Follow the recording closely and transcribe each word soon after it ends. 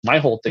my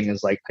whole thing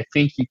is like, I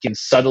think you can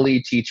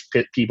subtly teach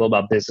people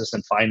about business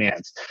and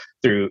finance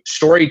through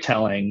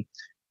storytelling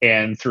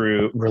and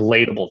through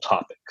relatable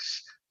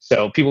topics.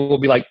 So people will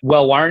be like,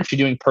 well, why aren't you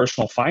doing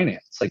personal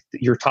finance? Like,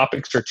 your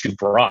topics are too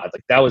broad.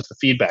 Like, that was the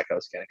feedback I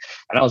was getting.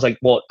 And I was like,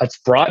 well, it's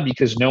broad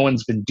because no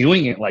one's been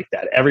doing it like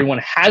that. Everyone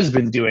has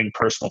been doing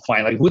personal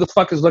finance. Like, who the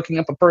fuck is looking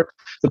up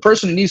the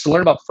person who needs to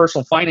learn about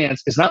personal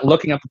finance is not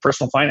looking up a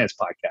personal finance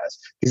podcast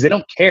because they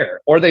don't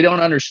care or they don't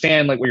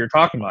understand like what you're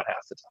talking about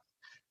half the time.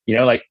 You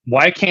know, like,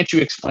 why can't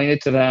you explain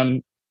it to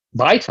them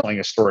by telling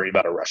a story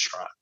about a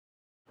restaurant?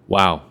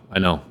 Wow, I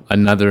know.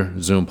 Another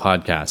Zoom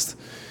podcast.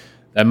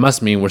 That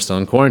must mean we're still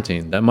in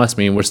quarantine. That must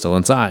mean we're still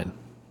inside.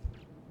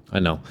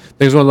 I know.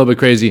 Things went a little bit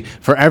crazy.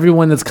 For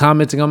everyone that's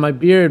commenting on my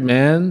beard,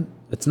 man,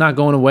 it's not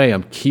going away.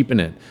 I'm keeping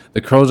it.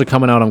 The curls are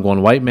coming out. I'm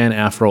going white man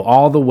afro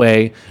all the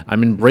way.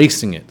 I'm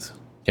embracing it.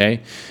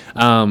 Okay?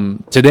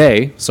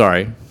 Today,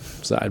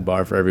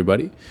 sidebar for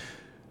everybody.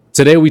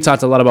 Today, we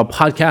talked a lot about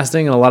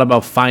podcasting and a lot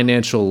about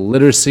financial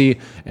literacy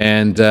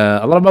and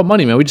a lot about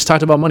money, man. We just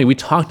talked about money. We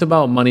talked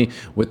about money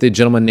with a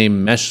gentleman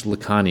named Mesh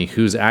Lakhani,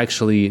 who's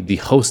actually the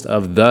host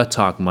of The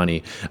Talk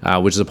Money,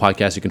 which is a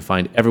podcast you can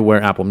find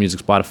everywhere, Apple Music,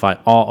 Spotify,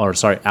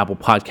 Apple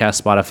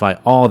Podcast, Spotify,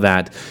 all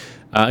that.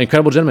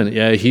 Incredible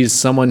gentleman. He's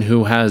someone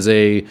who has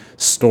a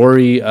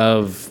story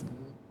of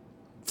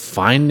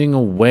finding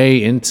a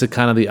way into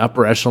kind of the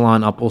upper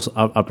echelon,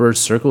 upper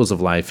circles of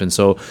life. And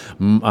so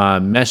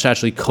Mesh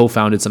actually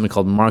co-founded something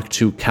called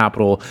Mark II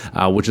Capital,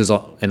 which is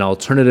an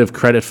alternative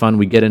credit fund.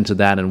 We get into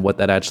that and what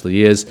that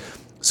actually is.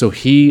 So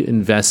he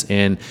invests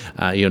in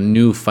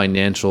new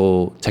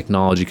financial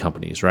technology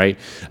companies, right?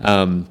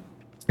 And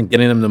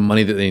getting them the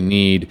money that they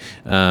need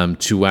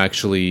to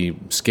actually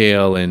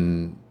scale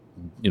and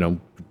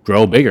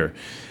grow bigger.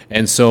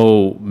 And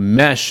so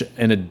Mesh,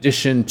 in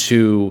addition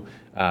to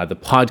the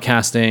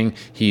podcasting,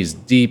 he's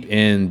deep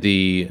in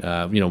the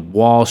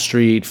Wall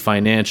Street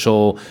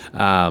financial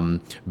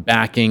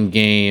backing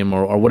game,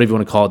 or whatever you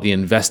want to call it, the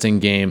investing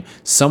game.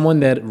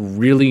 Someone that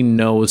really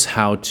knows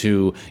how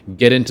to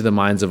get into the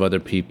minds of other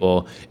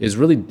people, is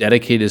really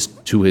dedicated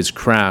to his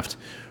craft,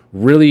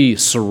 really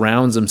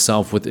surrounds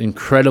himself with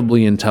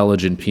incredibly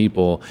intelligent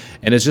people,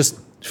 and is just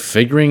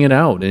figuring it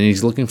out. And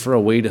he's looking for a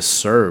way to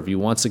serve. He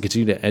wants to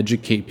continue to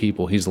educate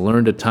people. He's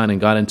learned a ton and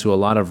got into a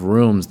lot of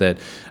rooms that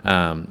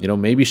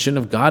maybe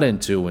shouldn't have got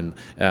into, and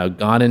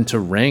got into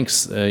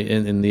ranks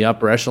in the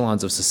upper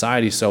echelons of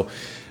society. So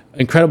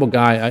incredible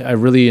guy. I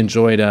really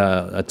enjoyed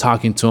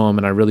talking to him,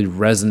 and I really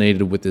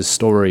resonated with his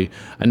story.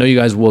 I know you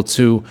guys will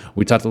too.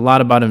 We talked a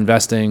lot about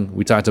investing.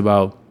 We talked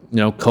about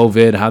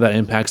COVID, how that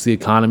impacts the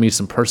economy,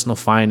 some personal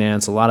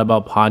finance, a lot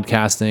about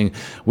podcasting.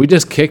 We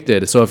just kicked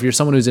it. So if you're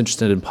someone who's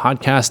interested in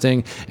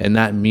podcasting and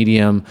that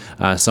medium,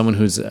 someone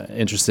who's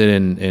interested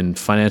in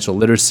financial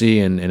literacy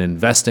and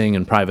investing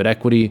and private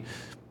equity,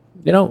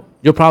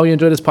 you'll probably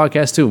enjoy this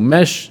podcast too.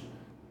 Mesh,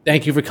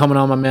 thank you for coming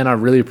on, my man. I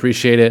really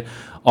appreciate it.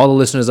 All the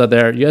listeners out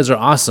there, you guys are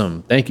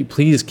awesome. Thank you.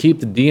 Please keep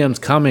the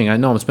DMs coming. I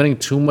know I'm spending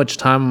too much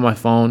time on my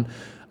phone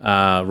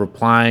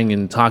replying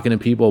and talking to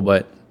people,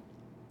 but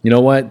you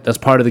know what? That's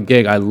part of the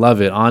gig. I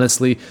love it.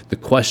 Honestly, the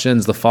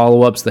questions, the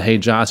follow-ups, the hey,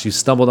 Josh, you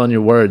stumbled on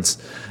your words.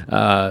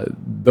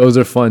 Those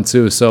are fun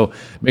too. So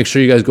make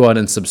sure you guys go out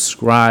and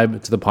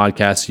subscribe to the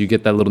podcast so you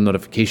get that little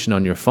notification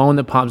on your phone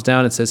that pops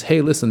down and says, hey,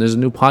 listen, there's a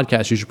new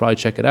podcast. You should probably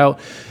check it out.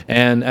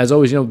 And as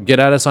always, get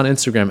at us on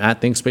Instagram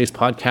at ThinkSpace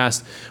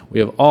Podcast. We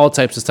have all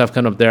types of stuff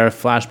coming up there.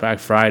 Flashback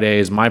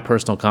Fridays, my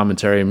personal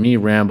commentary, me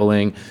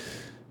rambling.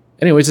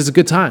 Anyways, it's a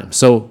good time.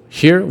 So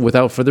here,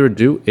 without further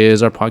ado,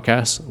 is our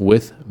podcast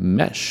with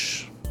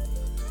Mesh.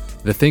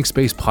 The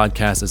ThinkSpace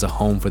podcast is a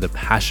home for the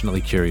passionately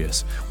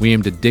curious. We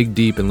aim to dig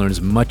deep and learn as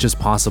much as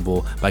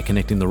possible by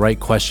connecting the right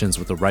questions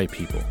with the right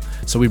people.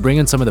 So we bring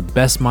in some of the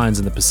best minds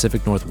in the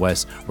Pacific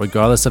Northwest,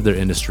 regardless of their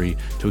industry,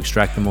 to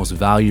extract the most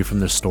value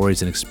from their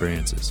stories and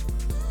experiences.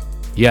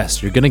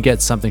 Yes, you're going to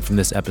get something from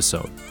this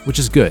episode, which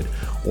is good.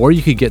 Or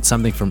you could get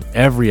something from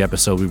every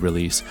episode we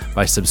release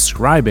by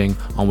subscribing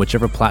on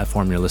whichever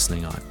platform you're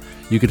listening on.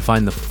 You can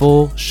find the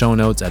full show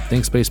notes at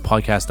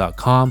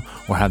thinkspacepodcast.com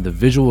or have the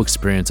visual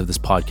experience of this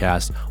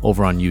podcast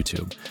over on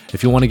YouTube.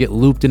 If you want to get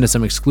looped into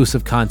some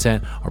exclusive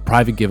content or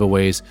private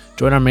giveaways,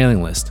 join our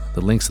mailing list.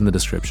 The link's in the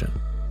description.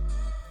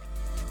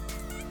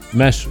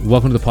 Mesh,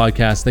 welcome to the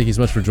podcast. Thank you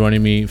so much for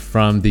joining me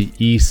from the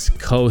East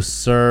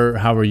Coast, sir.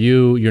 How are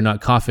you? You're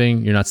not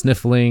coughing. You're not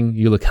sniffling.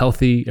 You look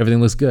healthy. Everything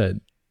looks good.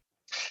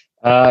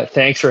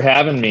 Thanks for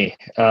having me.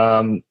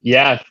 Lucky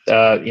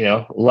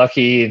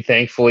and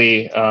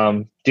thankfully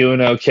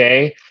doing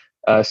okay.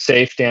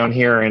 Safe down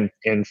here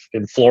in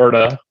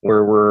Florida,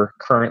 where we're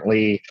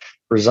currently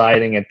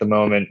residing at the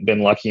moment.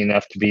 Been lucky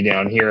enough to be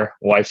down here.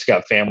 Wife's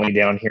got family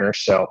down here,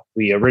 so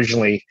we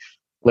originally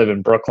live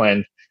in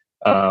Brooklyn.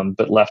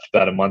 But left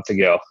about a month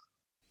ago.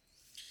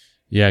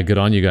 Yeah, good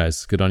on you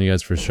guys. Good on you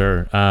guys for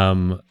sure.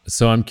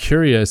 So I'm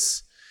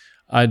curious,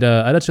 I'd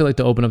actually like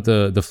to open up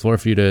the floor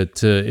for you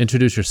to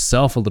introduce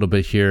yourself a little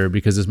bit here,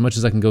 because as much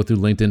as I can go through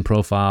LinkedIn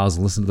profiles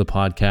and listen to the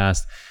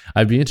podcast,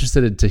 I'd be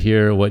interested to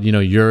hear what,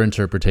 your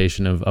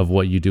interpretation of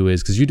what you do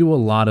is, because you do a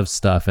lot of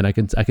stuff, and I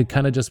could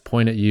kind of just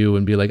point at you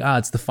and be like,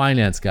 it's the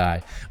finance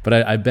guy, but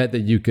I bet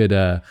that you could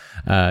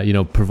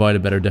provide a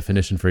better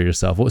definition for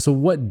yourself. So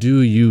what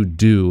do you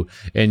do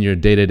in your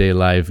day-to-day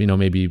life,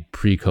 maybe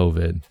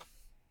pre-COVID?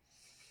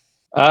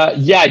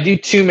 I do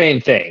two main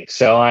things.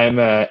 So I'm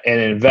an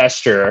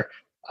investor,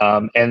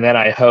 and then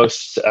I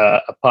host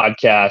a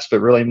podcast, but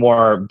really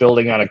more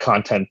building on a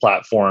content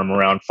platform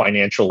around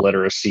financial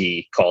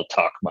literacy called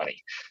Talk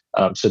Money.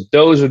 So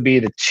those would be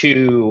the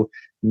two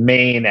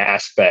main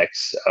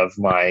aspects of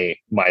my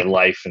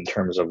life in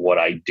terms of what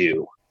I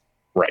do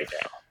right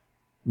now.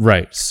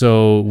 Right.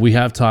 So we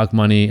have Talk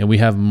Money and we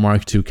have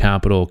Mark II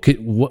Capital.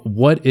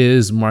 What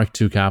is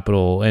Mark II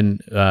Capital?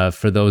 And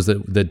for those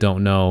that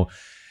don't know,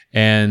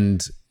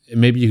 and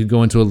maybe you could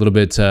go into a little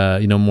bit,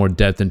 more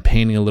depth and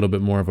painting a little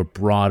bit more of a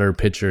broader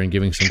picture and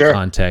giving some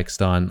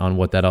context on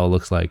what that all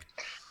looks like.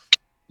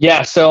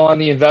 Yeah. So on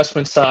the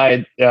investment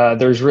side,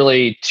 there's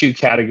really two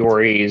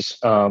categories.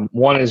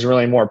 One is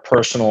really more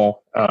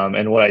personal,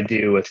 and what I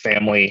do with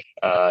family,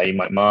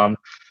 my mom,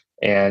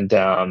 and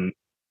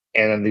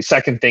then the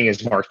second thing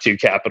is Mark II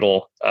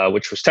Capital,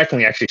 which was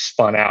technically actually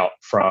spun out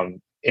from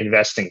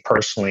investing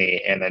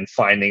personally and then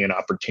finding an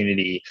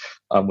opportunity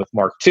with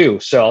Mark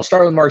II. So I'll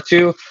start with Mark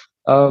II.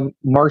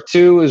 Mark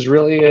II is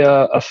really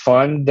a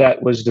fund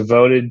that was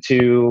devoted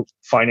to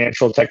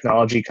financial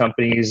technology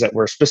companies that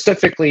were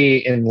specifically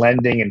in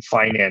lending and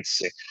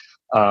financing.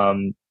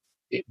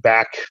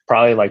 Back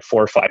probably like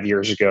 4 or 5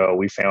 years ago,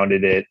 we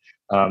founded it.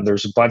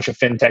 There's a bunch of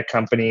fintech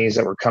companies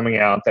that were coming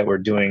out that were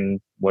doing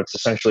what's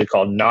essentially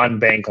called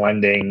non-bank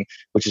lending,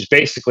 which is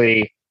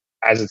basically,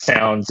 as it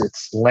sounds,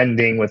 it's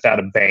lending without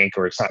a bank,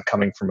 or it's not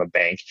coming from a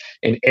bank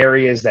in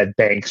areas that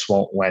banks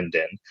won't lend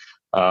in.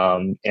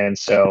 And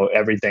so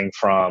everything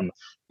from,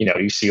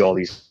 you see all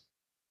these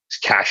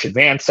cash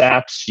advance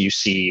apps, you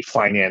see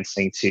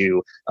financing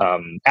to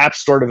app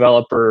store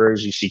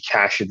developers, you see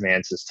cash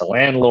advances to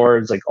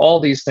landlords. Like all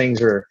these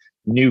things are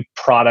new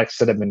products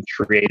that have been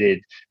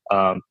created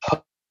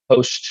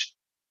post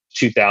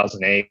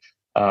 2008,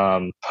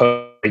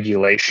 post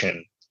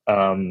regulation,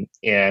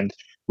 and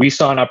we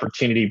saw an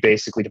opportunity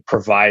basically to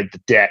provide the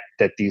debt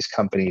that these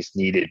companies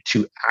needed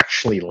to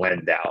actually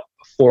lend out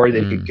before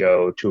they could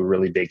go to a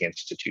really big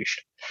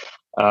institution.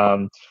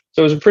 So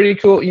it was a pretty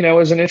cool, it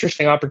was an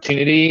interesting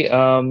opportunity.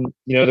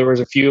 There was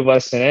a few of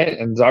us in it,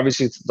 and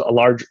obviously it's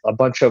a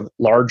bunch of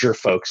larger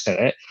folks in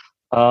it.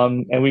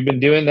 And we've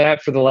been doing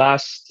that for the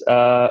last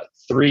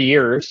 3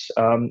 years.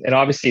 And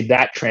obviously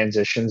that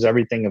transitions,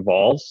 everything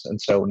evolves.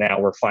 And so now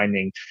we're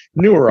finding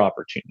newer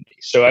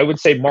opportunities. So I would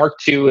say Mark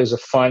II is a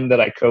fund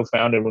that I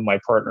co-founded with my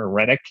partner,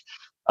 Rennick,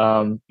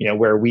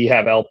 where we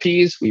have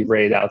LPs, we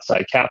raise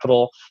outside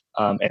capital,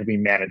 and we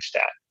manage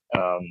that.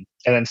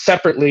 And then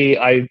separately,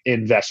 I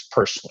invest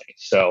personally.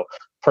 So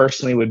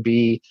personally would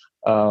be,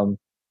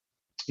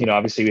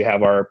 obviously we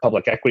have our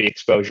public equity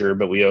exposure,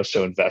 but we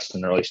also invest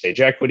in early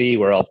stage equity.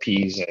 We're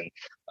LPs in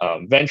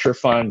venture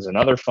funds and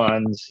other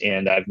funds,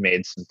 and I've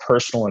made some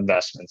personal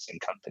investments in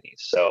companies.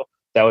 So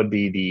that would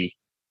be the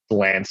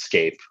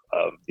landscape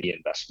of the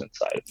investment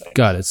side of things.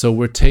 Got it. So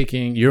we're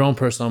taking your own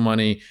personal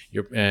money,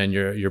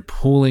 you're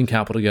pooling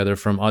capital together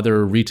from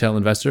other retail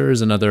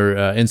investors and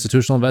other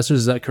institutional investors.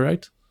 Is that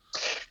correct?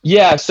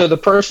 Yeah. So the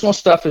personal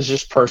stuff is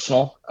just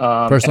personal.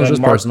 Personal is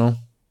just personal.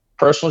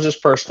 Personal is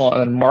just personal,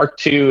 and then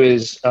Mark II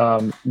is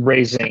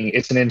raising.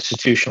 It's an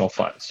institutional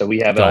fund, so we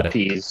have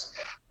LPs,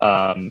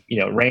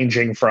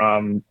 ranging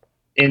from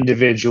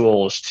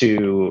individuals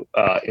to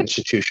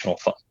institutional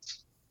funds.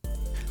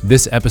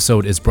 This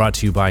episode is brought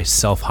to you by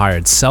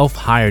Self-Hired.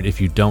 Self-Hired,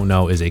 if you don't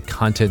know, is a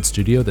content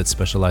studio that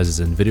specializes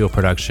in video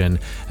production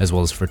as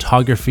well as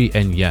photography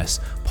and,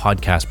 yes,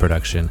 podcast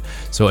production.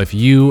 So if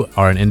you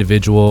are an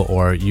individual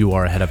or you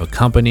are head of a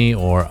company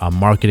or a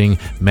marketing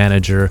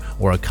manager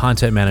or a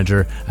content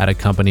manager at a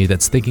company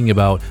that's thinking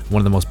about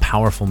one of the most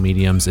powerful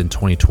mediums in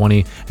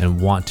 2020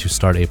 and want to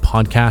start a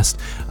podcast,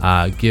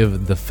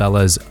 give the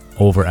fellas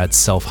over at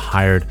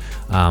Self-Hired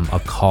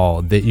a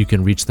call. That you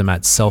can reach them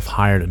at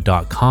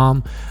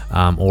selfhired.com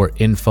or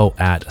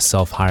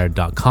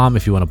info@selfhired.com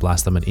if you want to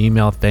blast them an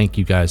email. Thank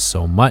you guys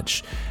so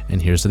much,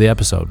 and here's to the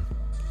episode.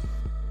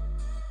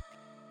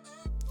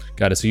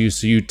 Got it. So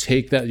you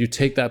take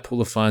that pool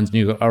of funds and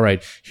you go, all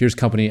right, here's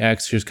company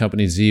X, here's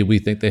company Z. We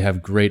think they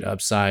have great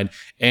upside,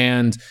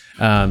 and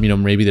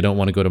maybe they don't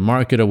want to go to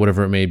market or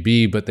whatever it may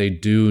be, but they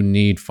do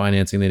need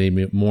financing. They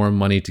need more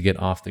money to get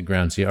off the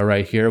ground. So all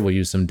right, here we'll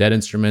use some debt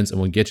instruments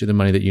and we'll get you the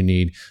money that you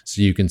need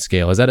so you can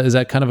scale. Is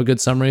that kind of a good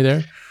summary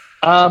there?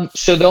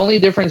 So the only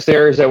difference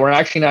there is that we're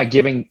actually not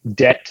giving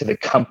debt to the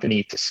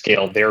company to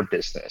scale their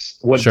business.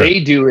 What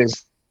they do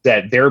is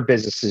that their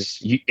business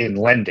is in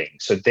lending.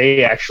 So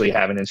they actually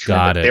have an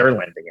instrument that they're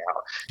lending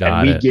out.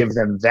 And we give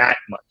them that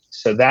money.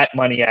 So that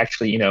money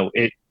actually,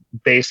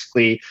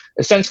 basically,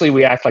 essentially,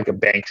 we act like a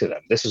bank to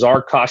them. This is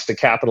our cost of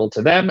capital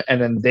to them,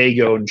 and then they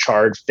go and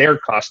charge their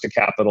cost of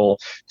capital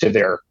to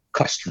their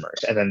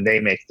customers, and then they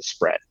make the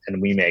spread,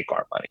 and we make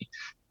our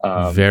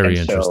money. Very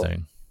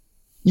interesting.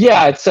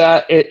 Yeah,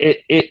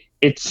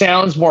 it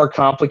sounds more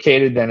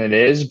complicated than it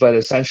is, but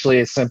essentially,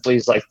 it simply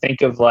is like,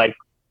 think of like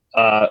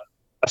a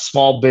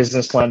small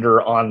business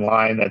lender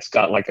online that's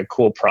got like a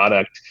cool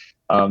product.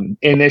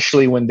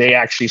 Initially, when they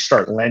actually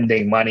start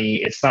lending money,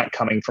 it's not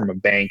coming from a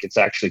bank. It's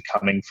actually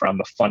coming from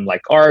a fund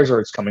like ours, or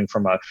it's coming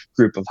from a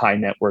group of high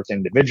net worth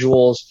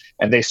individuals.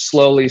 And they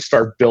slowly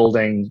start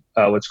building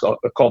what's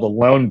called a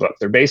loan book.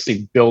 They're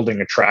basically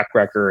building a track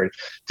record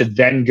to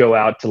then go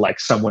out to like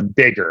someone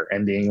bigger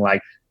and being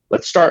like,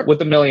 let's start with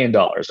 $1 million.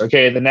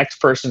 Okay, the next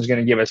person's going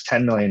to give us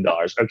 $10 million.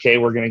 Okay,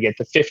 we're going to get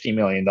to $50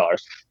 million.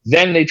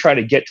 Then they try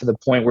to get to the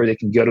point where they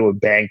can go to a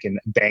bank, and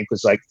the bank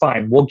was like,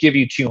 fine, we'll give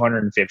you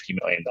 $250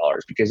 million,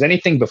 because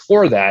anything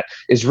before that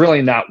is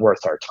really not worth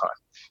our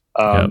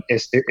time.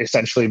 It's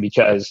essentially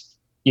because,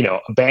 you know,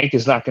 a bank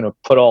is not going to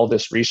put all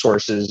this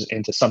resources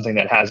into something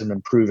that hasn't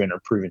been proven or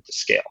proven to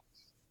scale.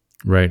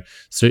 Right.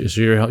 So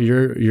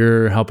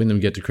you're helping them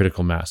get to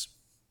critical mass.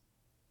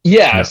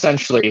 Yeah,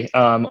 essentially.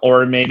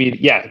 Or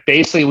maybe,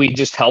 basically we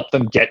just help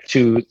them get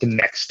to the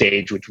next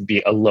stage, which would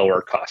be a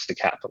lower cost of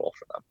capital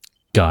for them.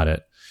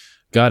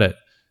 Got it.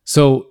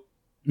 So,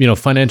 you know,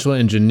 financial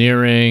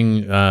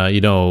engineering,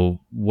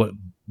 what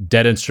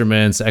debt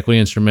instruments, equity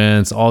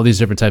instruments, all these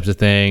different types of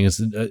things.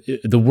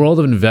 The world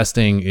of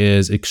investing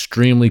is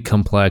extremely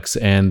complex,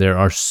 and there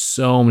are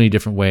so many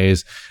different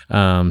ways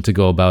to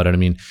go about it. I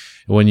mean,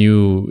 when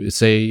you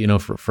say, you know,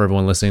 for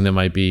everyone listening that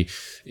might be,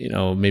 you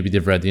know, maybe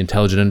they've read The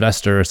Intelligent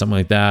Investor or something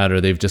like that,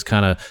 or they've just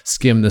kind of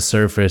skimmed the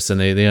surface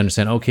and they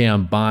understand, okay,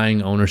 I'm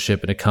buying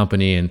ownership in a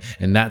company and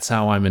that's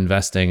how I'm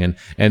investing.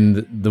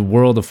 And the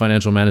world of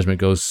financial management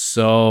goes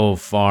so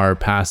far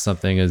past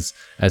something as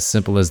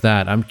simple as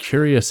that. I'm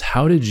curious,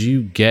 how did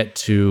you get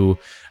to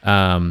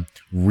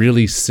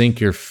really sink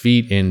your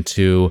feet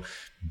into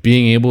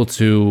being able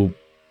to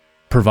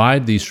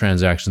provide these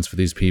transactions for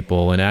these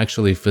people and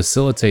actually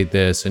facilitate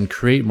this and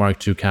create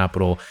Mark II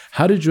Capital?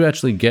 How did you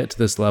actually get to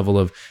this level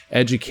of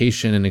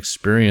education and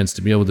experience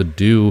to be able to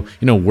do,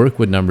 you know, work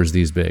with numbers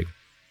these big?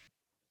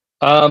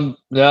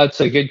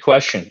 That's a good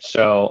question.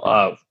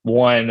 So,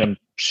 one, I'm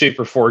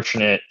super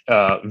fortunate,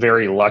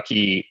 very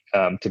lucky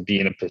to be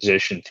in a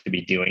position to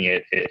be doing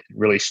it. It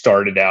really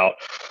started out.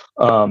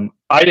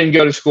 I didn't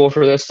go to school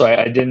for this, so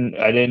I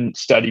didn't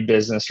study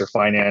business or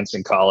finance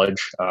in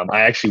college.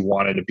 I actually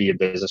wanted to be a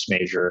business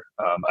major.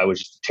 I was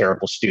just a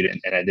terrible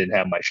student, and I didn't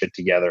have my shit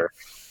together.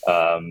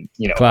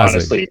 Classic.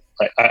 Honestly,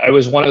 I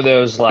was one of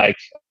those, like,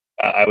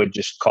 I would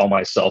just call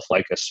myself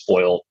like a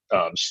spoiled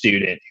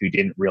student who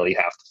didn't really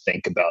have to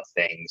think about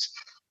things,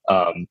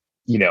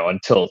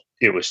 until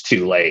it was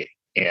too late.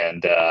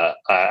 And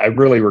I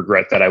really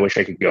regret that. I wish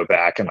I could go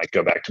back and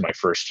go back to my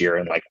first year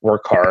and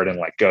work hard and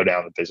go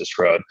down the business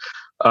road.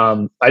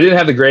 I didn't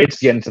have the grades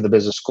to get into the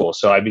business school,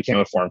 so I became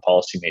a foreign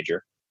policy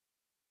major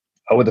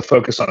with a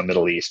focus on the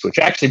Middle East, which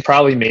actually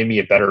probably made me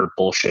a better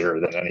bullshitter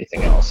than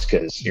anything else,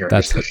 because you're in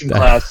a discussion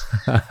class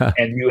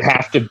and you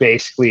have to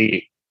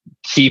basically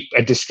keep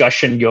a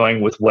discussion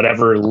going with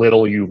whatever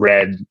little you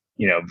read,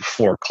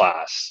 before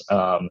class.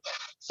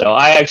 So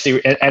I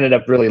actually ended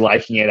up really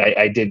liking it.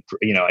 I did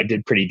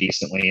pretty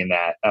decently in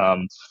that.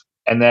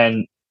 And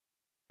then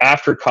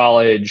after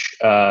college,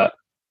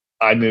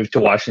 I moved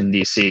to Washington,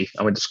 D.C.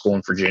 I went to school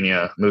in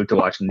Virginia, moved to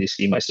Washington,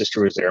 D.C. My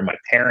sister was there. My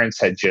parents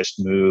had just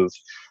moved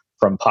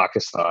from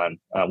Pakistan,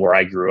 where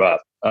I grew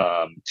up,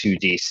 to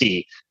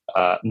D.C.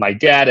 My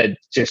dad had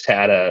just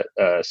had a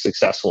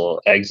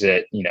successful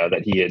exit,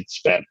 that he had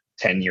spent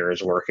 10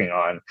 years working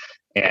on,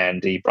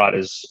 and he brought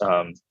his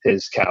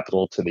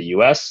capital to the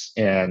U.S.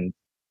 and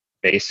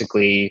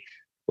basically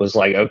was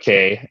like,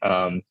 okay,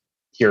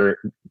 here,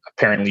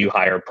 apparently you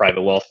hire a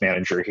private wealth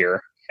manager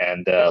here,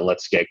 and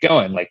let's get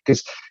going.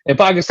 Because in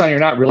Pakistan, you're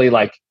not really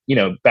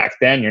back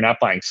then, you're not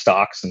buying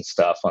stocks and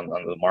stuff on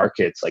the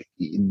markets,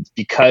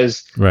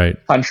 because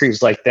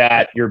countries like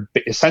that, you're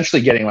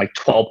essentially getting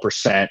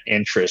 12%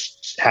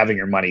 interest having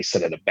your money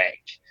sit at a bank.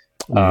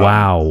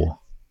 Wow.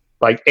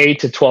 8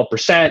 to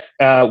 12%.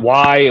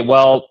 Why?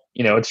 Well,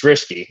 it's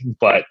risky,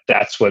 but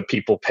that's what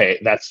people pay.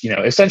 That's,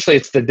 essentially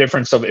it's the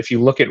difference of, if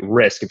you look at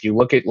risk, if you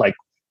look at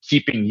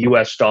keeping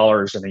US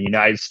dollars in a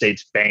United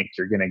States bank,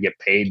 you're going to get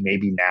paid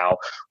maybe now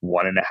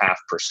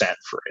 1.5%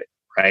 for it,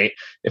 right?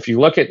 If you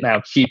look at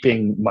now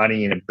keeping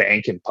money in a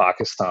bank in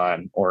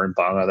Pakistan or in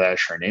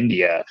Bangladesh or in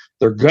India,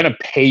 they're going to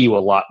pay you a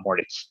lot more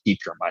to keep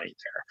your money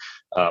there.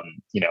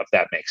 If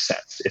that makes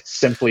sense. It's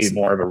simply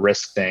more of a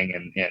risk thing.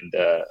 And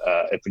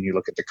if when you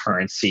look at the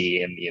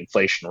currency and the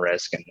inflation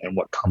risk and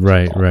what comes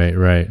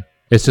Right.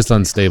 It's just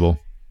unstable.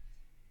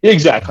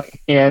 Exactly.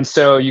 And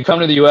so you come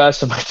to the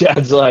US and my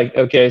dad's like,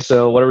 okay,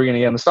 so what are we going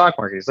to get in the stock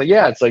market? He's like,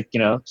 yeah, it's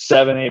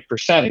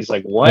 7-8%. He's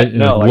like, what?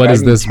 No, what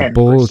is this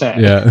bull?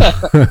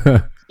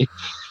 Yeah.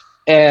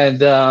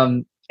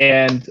 And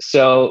And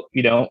so,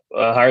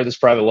 hired this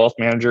private wealth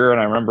manager,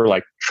 and I remember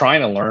like trying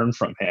to learn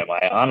from him.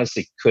 I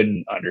honestly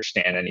couldn't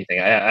understand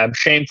anything. I'm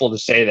shameful to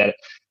say that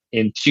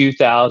in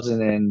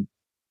 2000 and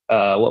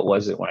what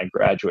was it when I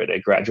graduated? I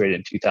graduated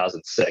in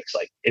 2006.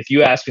 Like, if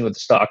you asked me what the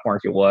stock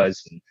market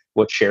was and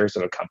what shares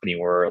of a company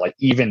were, like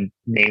even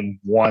name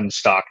one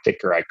stock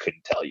ticker, I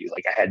couldn't tell you.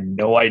 Like, I had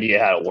no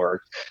idea how it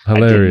worked.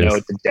 Hilarious. I didn't know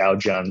what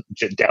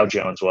the Dow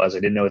Jones was. I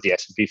didn't know what the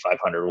S&P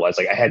 500 was.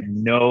 Like, I had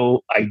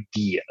no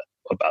idea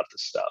about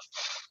this stuff.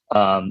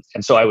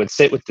 And so I would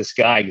sit with this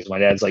guy because my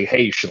dad's like,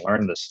 hey, you should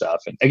learn this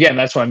stuff. And again,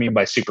 that's what I mean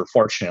by super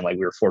fortunate. Like,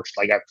 we were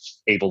fortunate, like I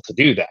was able to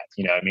do that.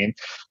 You know what I mean?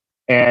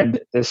 And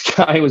this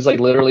guy was like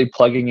literally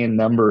plugging in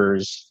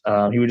numbers.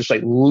 He was just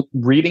like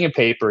reading a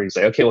paper. He's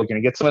like, okay, well, can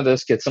I get some of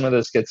this, get some of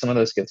this, get some of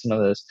this, get some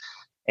of this.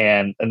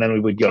 And then we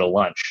would go to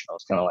lunch. I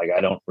was kind of like, I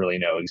don't really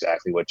know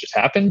exactly what just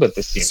happened, but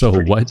this seems so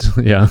what?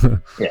 Easy. Yeah.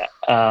 Yeah.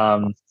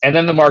 And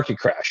then the market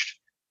crashed,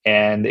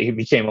 and it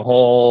became a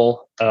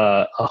whole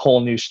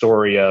new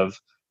story of,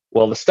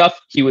 well, the stuff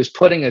he was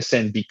putting us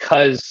in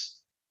because,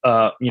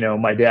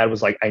 my dad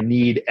was like, I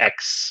need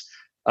X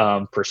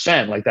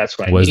percent. Like, that's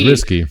what I need. Was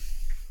risky.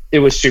 It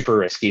was super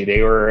risky.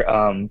 They were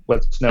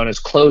what's known as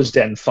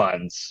closed-end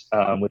funds,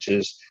 which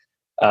is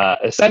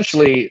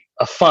essentially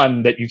a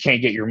fund that you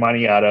can't get your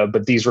money out of,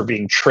 but these were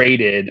being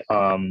traded.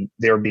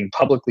 They were being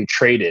publicly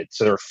traded.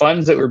 So there were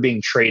funds that were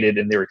being traded,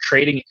 and they were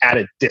trading at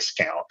a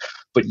discount,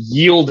 but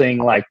yielding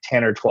like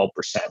 10 or 12%.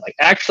 Like,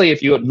 actually,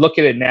 if you look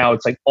at it now,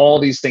 it's like all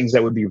these things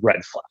that would be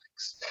red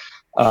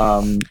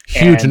flags.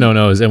 Huge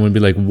no-nos, and would be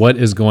like, what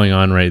is going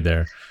on right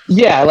there?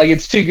 Yeah, like,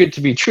 it's too good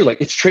to be true.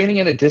 Like, it's trading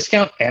at a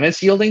discount and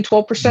it's yielding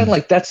 12%.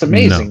 Like, that's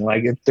amazing. No.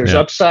 Like, there's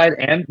upside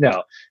and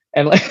no.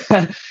 And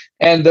like,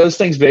 and those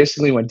things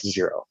basically went to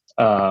zero.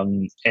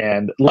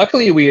 And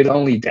luckily we had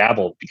only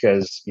dabbled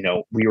because,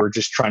 we were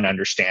just trying to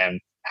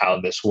understand how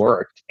this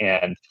worked,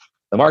 and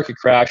the market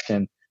crashed.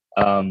 And,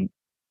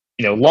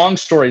 long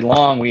story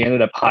long, we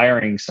ended up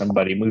hiring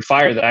somebody. We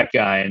fired that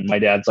guy, and my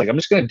dad's like, I'm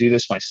just going to do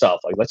this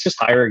myself. Like, let's just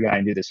hire a guy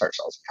and do this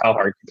ourselves. How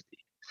hard could it be?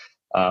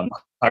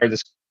 Hired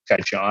this guy,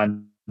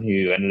 John,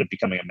 who ended up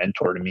becoming a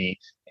mentor to me,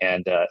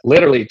 and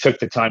literally took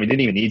the time. He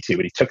didn't even need to,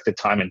 but he took the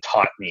time and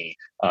taught me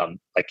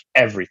like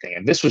everything.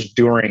 And this was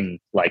during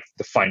like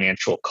the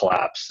financial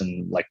collapse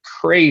and like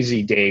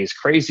crazy days,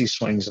 crazy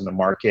swings in the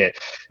market.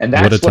 And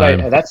that's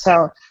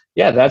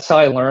that's how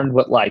I learned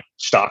what like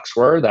stocks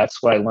were.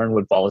 That's what I learned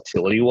what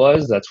volatility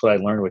was. That's what I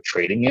learned what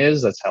trading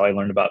is. That's how I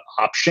learned about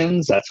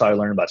options. That's how I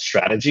learned about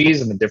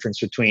strategies and the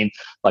difference between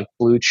like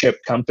blue chip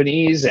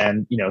companies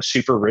and,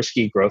 super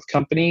risky growth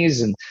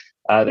companies. And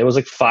it was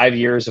like 5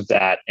 years of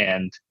that.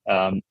 And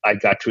I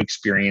got to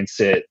experience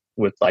it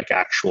with like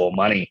actual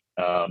money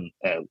and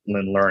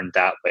learn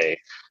that way.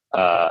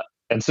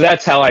 And so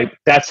that's how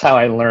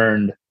I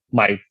learned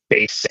my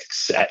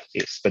basics at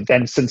least. But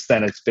then since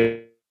then, it's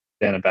been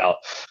about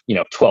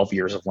 12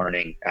 years of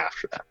learning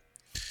after that.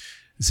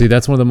 See,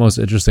 that's one of the most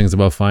interesting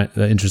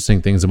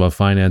things about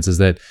finance is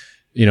that,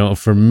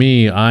 for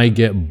me, I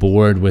get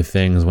bored with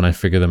things when I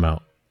figure them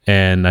out.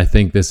 And I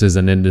think this is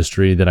an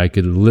industry that I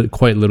could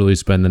quite literally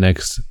spend the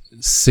next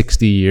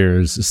 60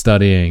 years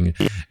studying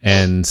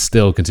and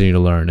still continue to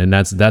learn. And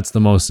that's the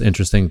most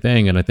interesting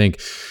thing. And I think,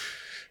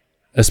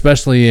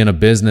 especially in a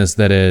business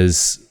that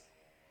is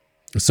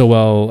so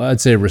well,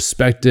 I'd say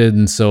respected,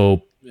 and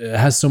so it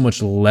has so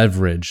much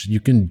leverage. You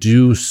can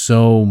do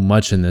so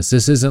much in this.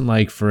 This isn't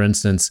like, for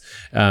instance,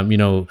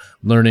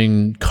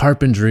 learning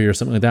carpentry or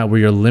something like that, where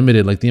you're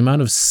limited. Like, the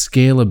amount of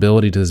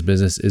scalability to this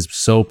business is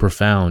so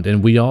profound.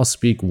 And we all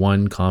speak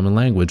one common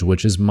language,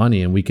 which is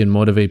money. And we can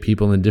motivate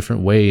people in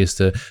different ways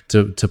to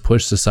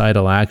push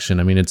societal action.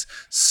 I mean,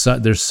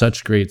 there's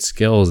such great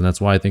skills. And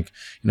that's why I think,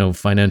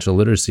 financial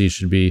literacy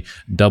should be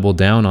doubled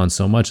down on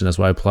so much. And that's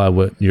why I applaud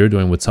what you're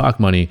doing with Talk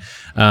Money.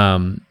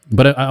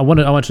 But I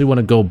actually want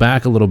to go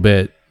back a little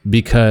bit,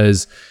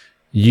 because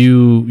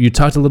you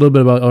talked a little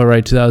bit about, all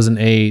right,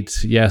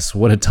 2008. Yes,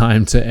 what a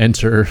time to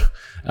enter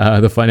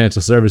the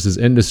financial services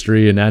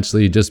industry and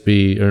actually just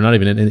be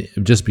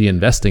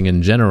investing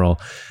in general.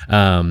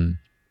 And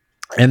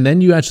then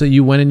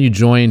you went and you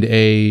joined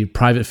a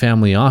private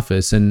family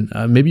office, and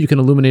maybe you can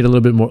illuminate a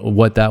little bit more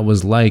what that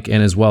was like,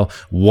 and as well,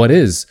 what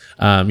is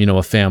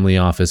a family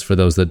office for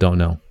those that don't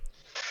know.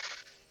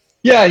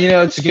 Yeah,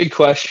 it's a good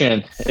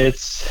question.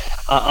 It's,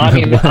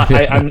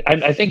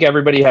 I think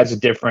everybody has a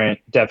different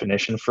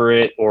definition for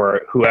it,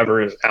 or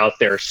whoever is out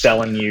there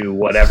selling you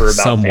whatever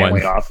about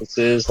family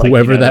offices. Like,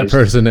 whoever that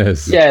person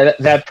is. Yeah,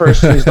 that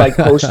person who's like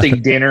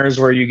hosting dinners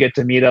where you get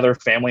to meet other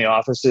family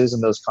offices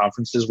and those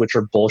conferences, which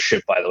are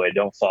bullshit, by the way.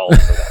 Don't follow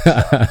for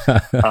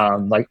that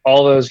stuff. Like,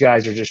 all those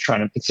guys are just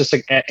it's just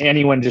like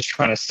anyone just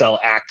trying to sell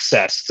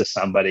access to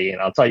somebody.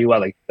 And I'll tell you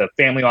what, like, the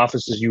family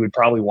offices you would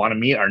probably want to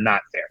meet are not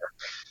there.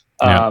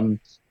 Yeah.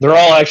 They're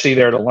all actually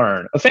there to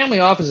learn. A family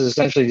office is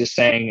essentially just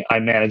saying, I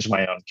manage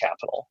my own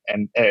capital.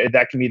 And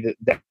that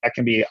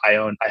can be I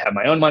have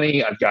my own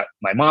money, I've got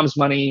my mom's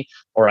money,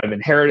 or I've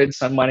inherited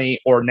some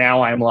money, or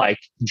now I'm like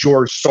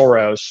George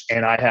Soros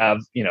and I have,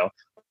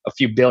 a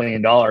few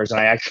 $billion and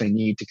I actually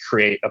need to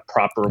create a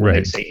proper, when they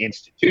Right. say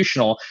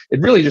institutional,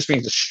 it really just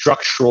means a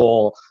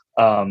structural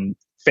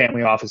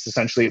family office.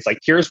 Essentially, it's like,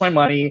 here's my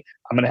money.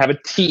 I'm going to have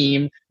a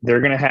team.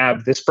 They're going to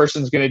have, this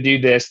person's going to do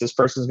this. This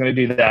person's going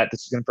to do that.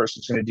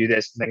 Person's going to do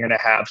this. And they're going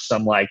to have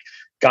some like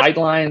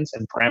guidelines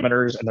and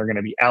parameters, and they're going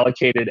to be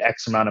allocated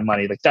X amount of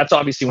money. Like that's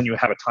obviously when you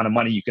have a ton of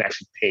money, you can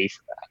actually pay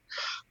for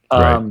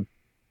that. Right.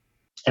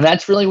 And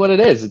that's really what it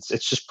is.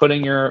 It's just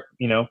putting your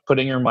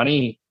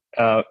money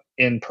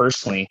in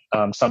personally.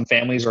 Some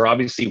families are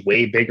obviously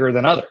way bigger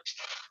than others.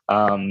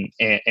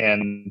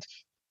 And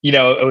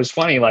it was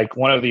funny. Like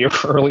one of the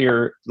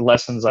earlier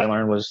lessons I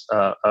learned was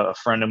a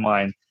friend of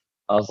mine.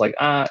 I was like,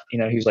 he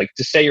was like,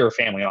 just say you're a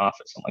family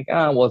office. I'm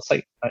like, well, it's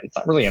like, it's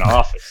not really an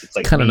office. It's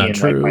like Kind of me not and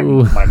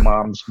true. like my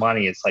mom's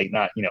money. It's like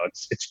not,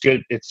 it's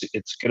good.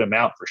 It's good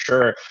amount for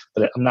sure.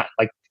 But I'm not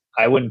like,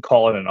 I wouldn't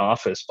call it an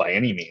office by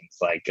any means.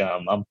 Like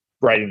I'm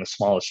writing the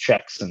smallest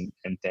checks and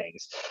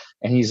things.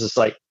 And he's just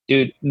like,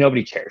 dude,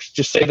 nobody cares.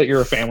 Just say that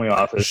you're a family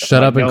office.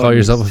 Shut up and call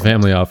yourself a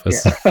family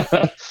office.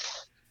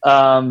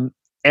 Yeah.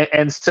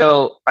 And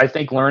so I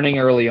think learning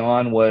early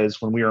on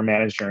was when we were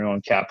managing our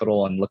own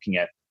capital and looking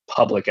at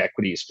public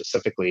equity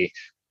specifically,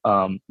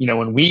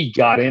 when we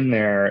got in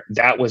there,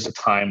 that was a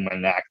time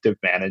when active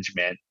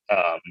management,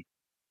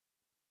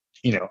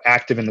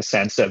 active in the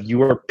sense of you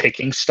were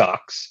picking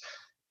stocks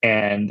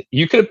and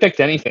you could have picked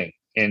anything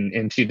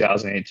in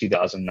 2008,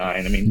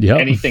 2009. I mean, Yep.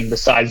 anything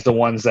besides the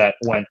ones that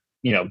went,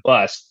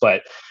 bust,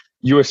 but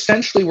you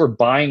essentially were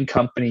buying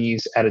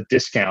companies at a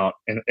discount.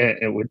 And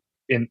it would,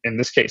 in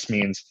this case,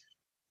 means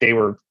they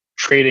were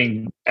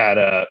trading at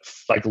a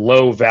like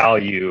low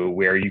value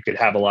where you could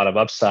have a lot of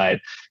upside.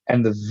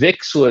 And the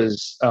VIX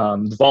was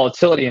the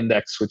volatility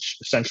index, which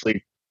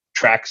essentially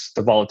tracks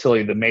the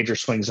volatility, the major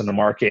swings in the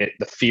market,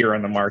 the fear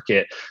in the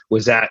market,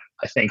 was at,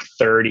 I think,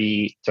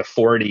 30 to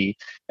 40.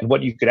 And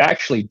what you could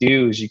actually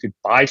do is you could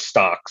buy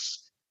stocks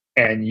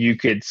and you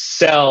could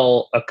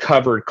sell a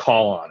covered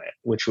call on it,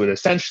 which would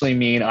essentially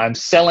mean I'm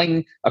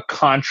selling a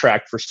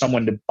contract for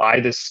someone to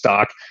buy this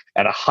stock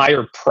at a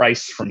higher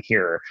price from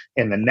here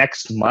in the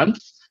next month.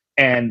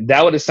 And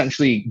that would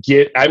essentially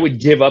I would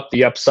give up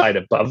the upside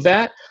above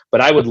that,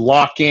 but I would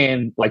lock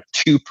in like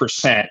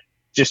 2%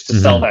 just to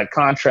sell that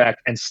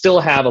contract and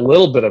still have a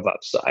little bit of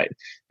upside.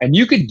 And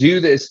you could do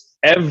this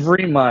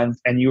every month,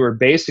 and you were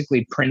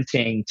basically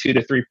printing 2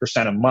 to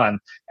 3% a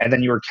month, and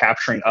then you were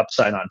capturing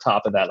upside on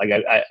top of that. Like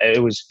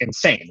it was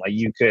insane. Like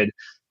you could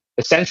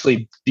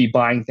essentially be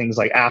buying things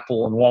like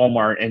Apple and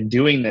Walmart and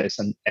doing this.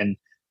 And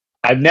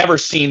I've never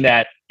seen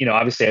that.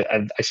 Obviously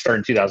I started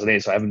in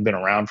 2008, so I haven't been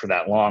around for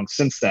that long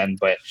since then,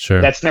 but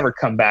Sure. That's never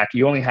come back.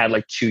 You only had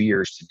like 2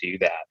 years to do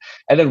that.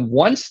 And then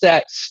once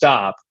that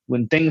stopped,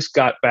 when things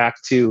got back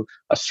to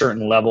a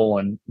certain level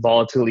and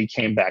volatility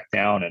came back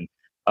down, and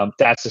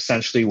that's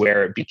essentially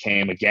where it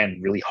became, again,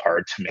 really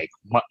hard to make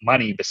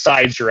money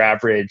besides your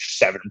average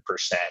 7%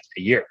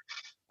 a year.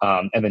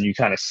 And then you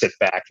kind of sit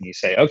back and you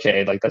say,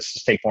 okay, like let's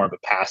just take more of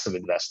a passive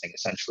investing.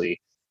 Essentially,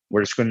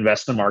 we're just going to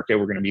invest in the market.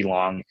 We're going to be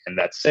long, and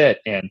that's it.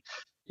 And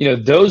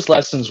those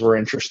lessons were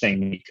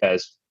interesting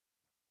because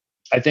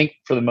I think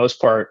for the most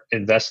part,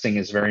 investing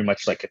is very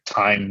much like a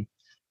time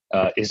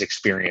is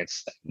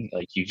experience thing.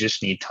 Like you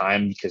just need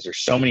time because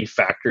there's so many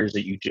factors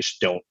that you just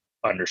don't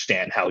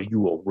understand how you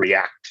will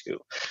react to.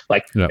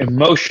 Like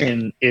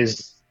emotion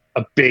is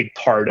a big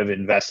part of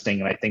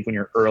investing. And I think when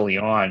you're early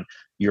on,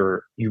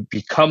 you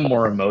become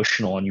more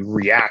emotional and you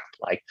react.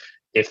 Like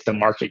if the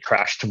market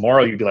crashed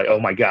tomorrow, you'd be like, oh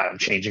my God, I'm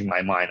changing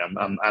my mind.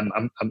 I'm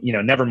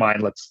never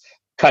mind. Let's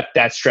cut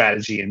that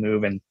strategy and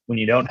move. And when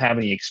you don't have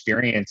any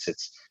experience,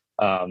 it's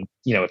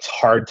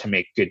hard to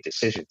make good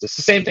decisions. It's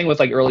the same thing with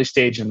like early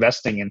stage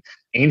investing and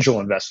angel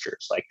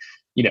investors. Like,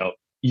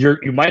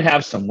 you might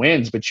have some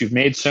wins, but you've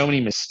made so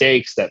many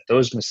mistakes that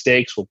those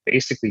mistakes will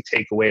basically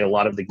take away a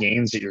lot of the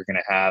gains that you're going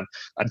to have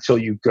until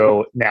you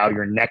go now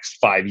your next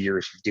 5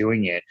 years of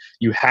doing it.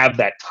 You have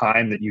that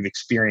time that you've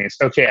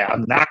experienced. Okay,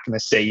 I'm not going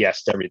to say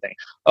yes to everything.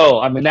 Oh,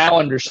 I'm now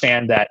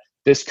understand that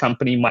this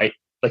company might,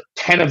 like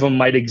 10 of them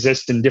might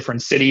exist in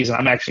different cities, and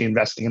I'm actually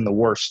investing in the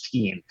worst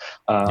team,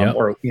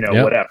 or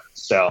whatever.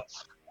 So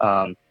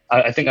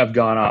I think I've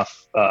gone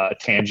off a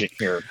tangent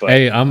here. But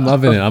hey, I'm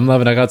loving it.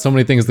 I got so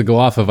many things to go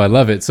off of. I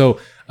love it. So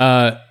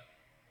the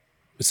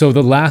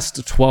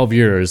last 12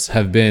 years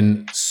have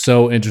been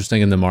so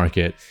interesting in the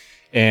market.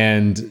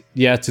 And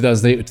yeah,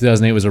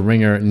 2008 was a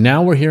ringer.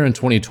 Now we're here in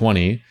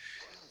 2020.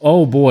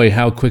 Oh boy,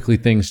 how quickly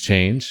things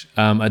change.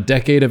 A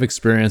decade of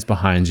experience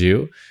behind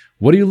you.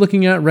 What are you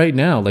looking at right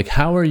now? Like,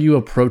 how are you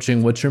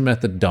approaching, what's your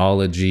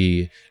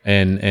methodology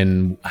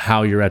and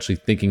how you're actually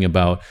thinking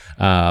about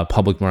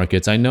public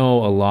markets? I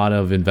know a lot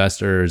of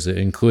investors,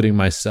 including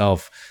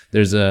myself,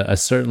 there's a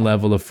certain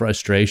level of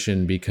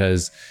frustration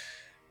because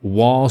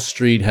Wall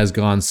Street has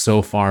gone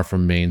so far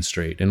from Main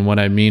Street. And what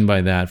I mean by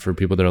that for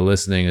people that are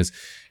listening is,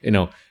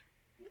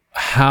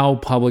 how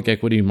public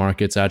equity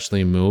markets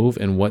actually move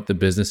and what the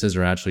businesses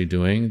are actually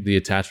doing, the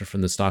attachment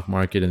from the stock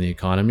market and the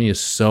economy is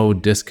so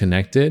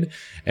disconnected.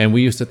 And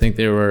we used to think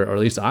they were, or at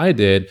least I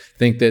did,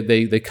 think that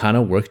they kind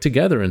of work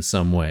together in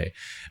some way.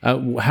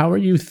 How are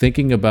you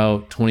thinking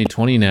about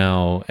 2020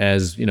 now?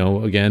 As you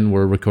know, again,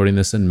 we're recording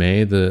this in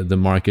May. The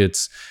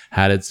markets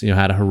had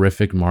a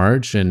horrific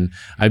March, and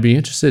I'd be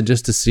interested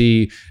just to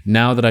see,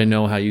 now that I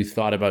know how you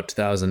thought about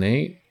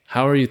 2008,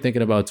 how are you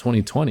thinking about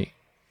 2020?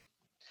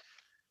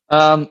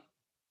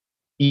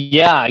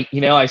 Yeah,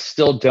 I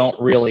still don't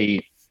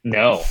really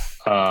know.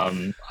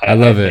 I I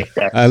love it. think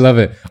I that's love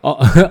it.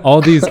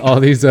 All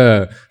these.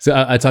 So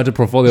I talk to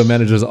portfolio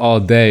managers all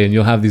day, and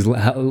you'll have these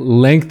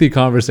lengthy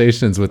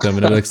conversations with them,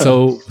 and they're like,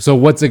 "So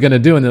what's it gonna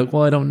do?" And they're like,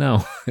 "Well, I don't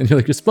know." And you're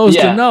like, "You're supposed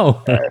to yeah.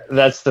 know."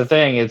 That's the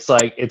thing. It's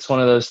like it's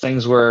one of those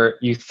things where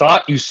you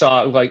thought you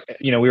saw, like,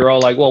 we were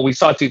all like, well, we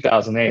saw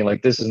 2008.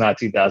 Like, this is not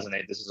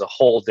 2008. This is a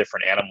whole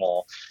different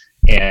animal,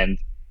 and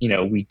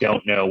we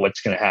don't know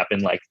what's going to happen.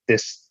 Like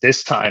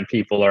this time,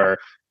 people are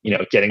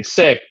getting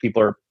sick.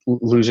 People are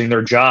losing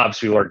their jobs.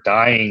 People are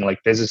dying.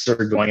 Like, businesses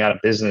are going out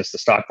of business. The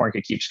stock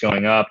market keeps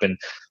going up, and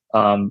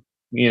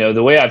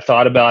the way I've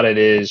thought about it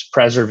is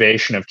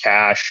preservation of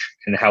cash,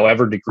 and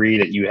however degree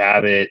that you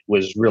have it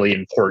was really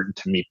important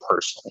to me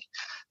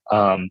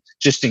personally.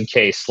 Just in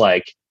case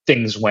like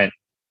things went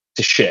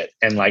to shit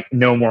and like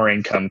no more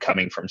income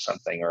coming from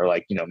something, or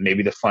like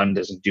maybe the fund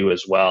doesn't do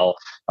as well,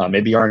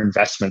 maybe our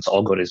investments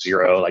all go to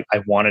zero. Like,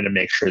 I wanted to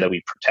make sure that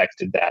we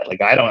protected that.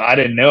 Like, I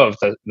didn't know if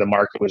the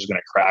market was going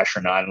to crash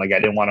or not, and like I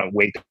didn't want to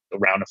wait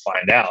around to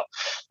find out.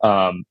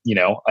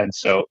 And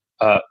so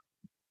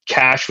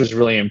cash was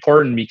really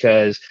important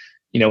because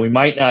we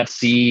might not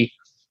see.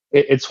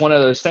 It's one of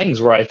those things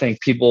where I think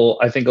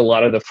a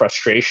lot of the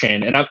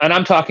frustration, and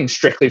I'm talking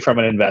strictly from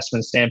an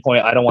investment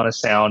standpoint. I don't want to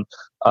sound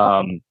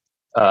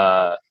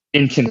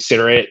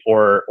inconsiderate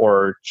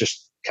or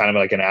just kind of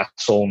like an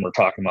asshole when we're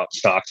talking about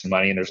stocks and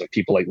money, and there's like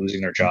people like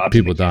losing their jobs,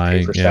 People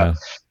dying, yeah.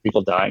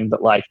 People dying.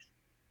 But like,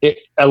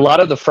 a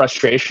lot of the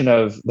frustration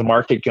of the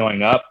market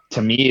going up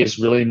to me is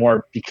really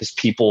more because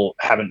people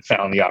haven't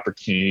found the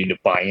opportunity to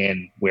buy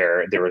in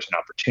where there was an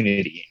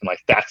opportunity. And like,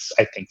 that's,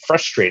 I think,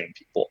 frustrating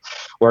people,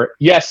 where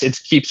yes, it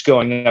keeps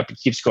going up,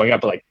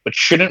 but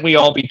shouldn't we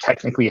all be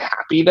technically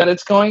happy that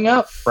it's going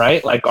up,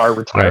 right? Like, our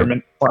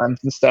retirement plans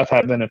and stuff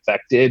have been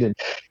affected.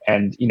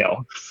 And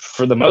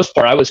for the most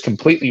part, I was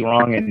completely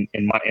wrong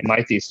in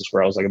my thesis,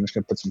 where I was like, I'm just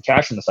going to put some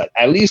cash on the side,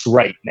 at least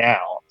right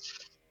now.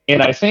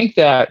 And I think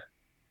that,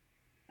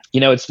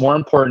 it's more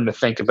important to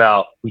think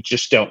about, we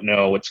just don't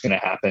know what's going to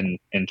happen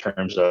in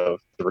terms of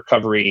the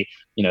recovery.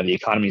 The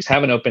economies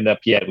haven't opened up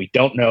yet. We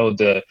don't know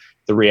the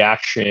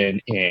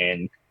reaction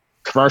in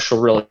commercial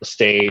real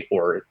estate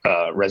or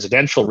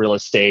residential real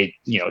estate,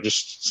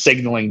 just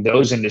signaling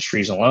those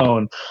industries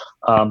alone.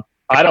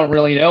 I don't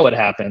really know what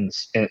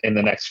happens in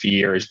the next few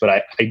years, but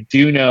I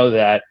do know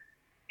that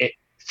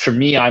for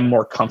me, I'm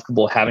more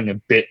comfortable having a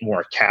bit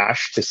more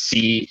cash to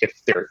see if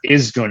there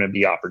is going to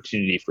be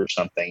opportunity for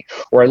something,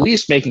 or at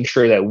least making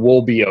sure that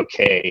we'll be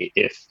okay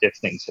if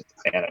things hit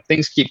the fan. If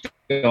things keep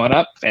going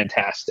up,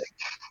 fantastic.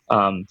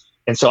 And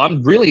so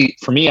I'm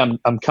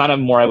kind of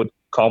more, I would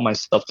call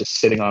myself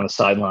just sitting on the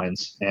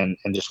sidelines and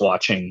just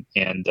watching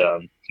and,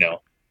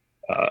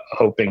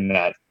 hoping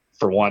that,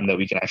 for one, that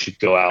we can actually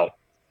go out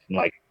and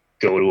like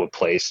go to a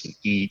place and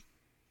eat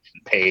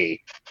and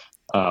pay,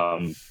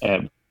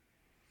 and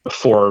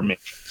before me.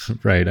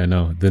 Right, I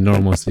know the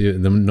normalcy.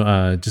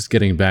 Just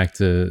getting back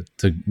to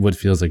what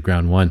feels like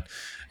ground one,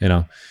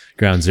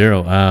 ground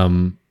zero.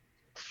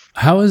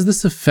 How has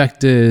this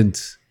affected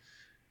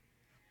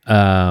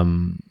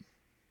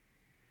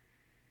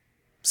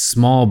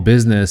small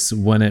business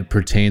when it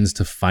pertains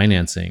to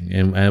financing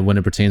and when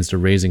it pertains to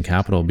raising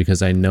capital?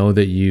 Because I know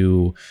that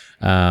you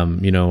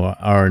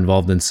are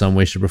involved in some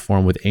way, shape, or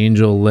form with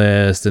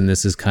AngelList, and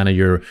this is kind of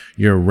your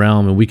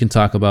realm. And we can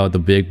talk about the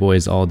big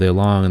boys all day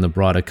long and the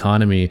broad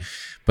economy.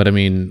 But I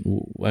mean,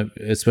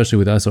 especially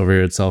with us over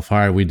here at Self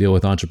Hire, we deal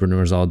with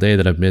entrepreneurs all day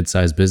that have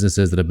mid-sized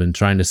businesses that have been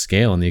trying to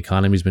scale, and the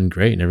economy's been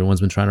great, and everyone's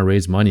been trying to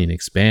raise money and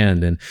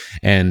expand,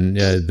 and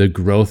the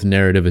growth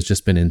narrative has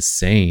just been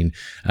insane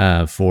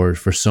for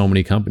so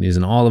many companies.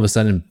 And all of a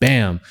sudden,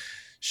 bam,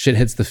 shit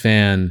hits the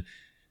fan,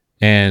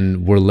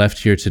 and we're left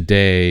here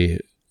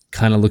today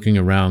kind of looking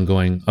around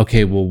going,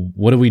 okay, well,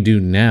 what do we do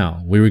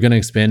now? We were going to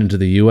expand into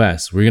the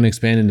US. We're going to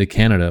expand into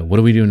Canada. What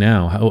do we do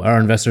now? Our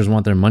investors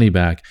want their money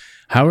back.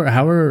 How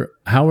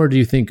do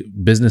you think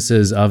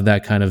businesses of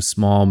that kind of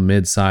small,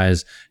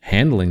 mid-size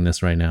handling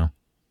this right now?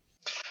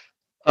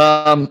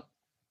 I'm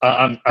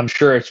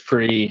sure it's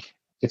pretty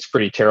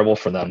terrible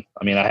for them.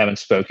 I mean, I haven't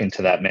spoken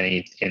to that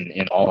many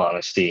in all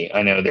honesty.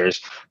 I know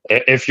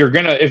if you're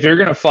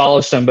gonna follow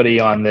somebody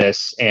on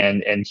this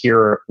and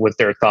hear what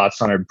their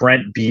thoughts on it,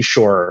 Brent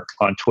Beshore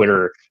on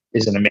Twitter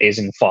is an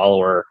amazing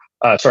follow,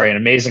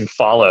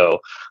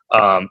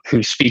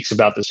 who speaks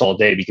about this all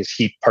day, because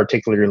he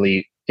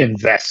particularly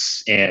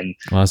invests in,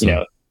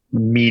 awesome.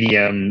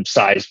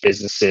 medium-sized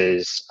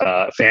businesses,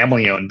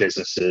 family-owned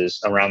businesses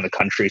around the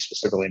country,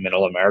 specifically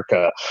Middle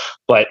America.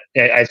 But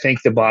I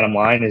think the bottom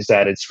line is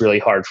that it's really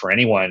hard for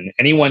anyone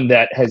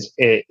that has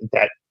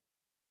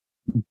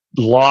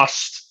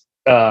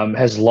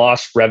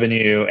lost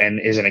revenue and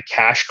is in a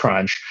cash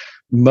crunch.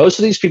 Most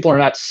of these people are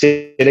not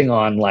sitting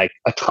on like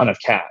a ton of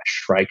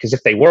cash, right? Because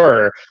if they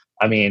were,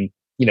 I mean,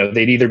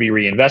 they'd either be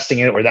reinvesting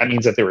it, or that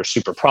means that they were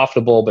super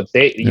profitable. But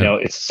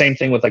it's the same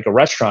thing with like a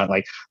restaurant.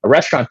 Like a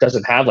restaurant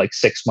doesn't have like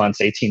 6 months,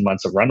 18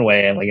 months of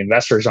runway, and like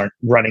investors aren't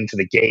running to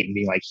the gate and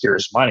being like,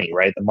 here's money,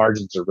 right? The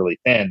margins are really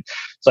thin.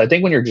 So I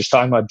think when you're just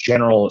talking about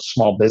general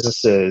small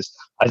businesses,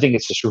 I think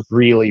it's just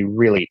really,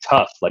 really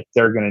tough. Like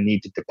they're going to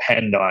need to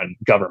depend on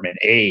government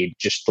aid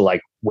just to like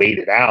wait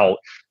it out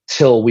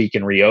till we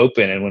can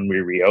reopen. And when we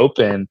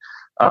reopen,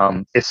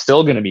 it's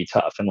still going to be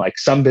tough. And like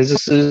some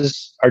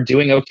businesses are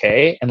doing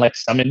okay, and like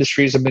some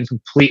industries have been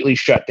completely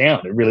shut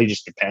down. It really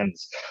just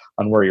depends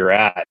on where you're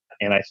at.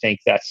 And I think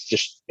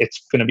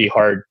it's going to be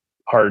hard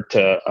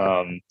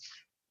to,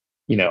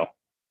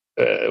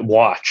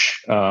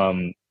 watch.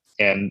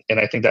 And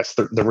I think that's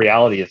the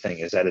reality of the thing,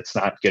 is that it's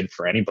not good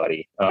for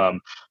anybody.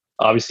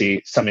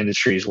 Obviously some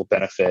industries will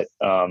benefit.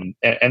 And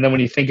then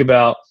when you think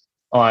about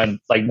on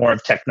like more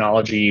of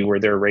technology, where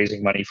they're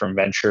raising money from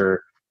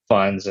venture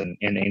funds and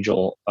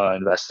angel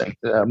investing.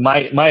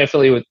 My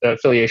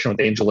affiliation with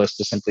AngelList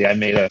is simply, I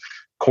made a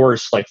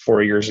course like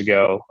 4 years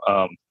ago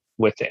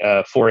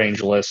for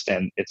AngelList,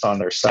 and it's on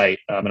their site.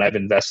 And I've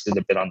invested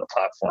a bit on the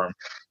platform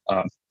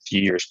a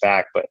few years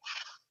back. But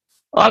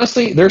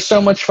honestly, there's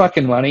so much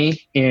fucking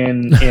money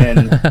in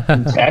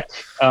tech.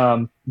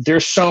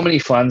 There's so many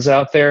funds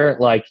out there.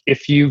 Like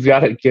if you've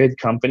got a good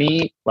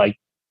company, like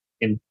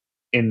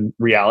in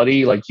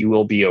reality, like you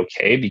will be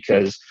okay,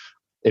 because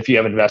if you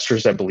have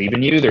investors that believe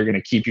in you, they're going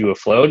to keep you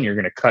afloat, and you're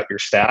going to cut your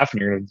staff, and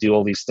you're going to do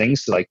all these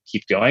things to like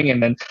keep going.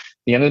 And then at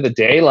the end of the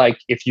day, like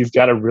if you've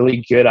got a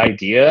really good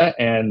idea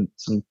and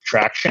some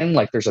traction,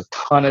 like there's a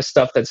ton of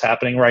stuff that's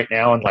happening right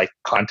now in like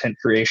content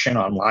creation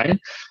online.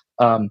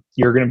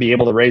 You're going to be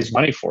able to raise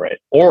money for it.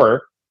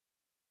 Or,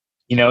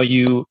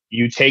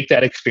 you take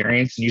that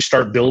experience and you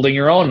start building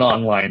your own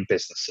online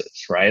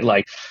businesses, right?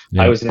 Like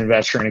I was an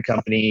investor in a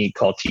company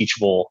called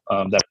Teachable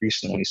that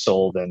recently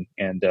sold,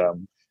 and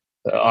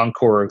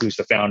Encore, who's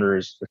the founder,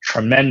 is a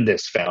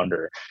tremendous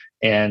founder.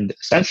 And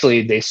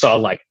essentially they saw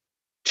like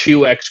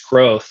 2x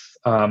growth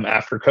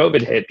after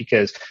COVID hit,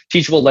 because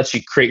Teachable lets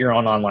you create your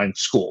own online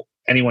school.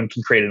 Anyone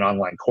can create an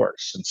online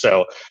course. And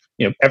so,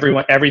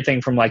 everything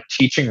from like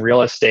teaching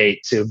real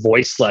estate to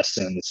voice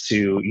lessons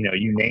to,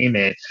 you name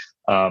it.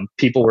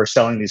 People were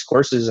selling these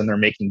courses and they're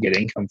making good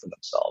income for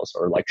themselves,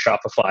 or like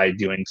Shopify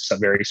doing some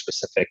very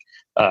specific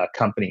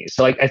companies.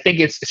 So like, I think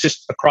it's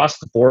just across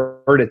the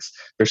board.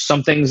 There's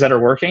some things that are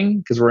working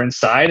because we're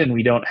inside and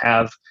we don't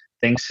have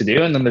things to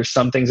do. And then there's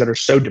some things that are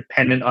so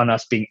dependent on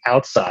us being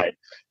outside.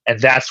 And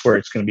that's where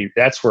it's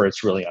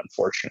really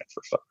unfortunate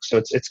for folks.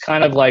 So it's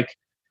kind of like,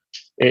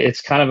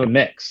 it's kind of a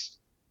mix.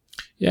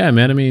 Yeah,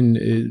 man. I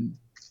mean,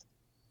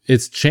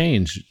 it's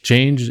change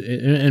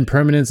and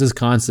permanence is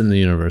constant in the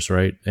universe,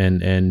 right?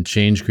 And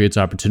change creates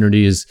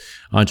opportunities.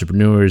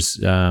 Entrepreneurs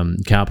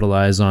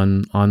capitalize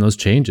on those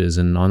changes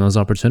and on those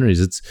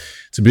opportunities. It's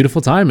a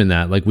beautiful time in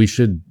that. Like we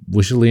should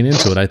lean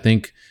into it. I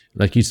think,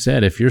 like you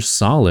said, if you're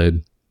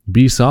solid,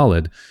 be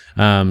solid.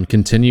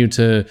 Continue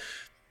to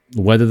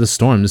weather the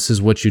storm. This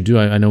is what you do.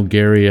 I know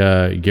Gary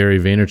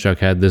Vaynerchuk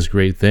had this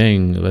great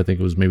thing. I think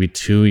it was maybe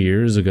 2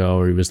 years ago,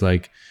 where he was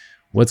like,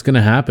 what's going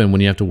to happen when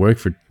you have to work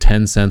for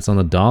 10 cents on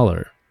the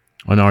dollar?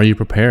 And are you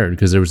prepared?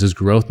 Because there was this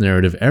growth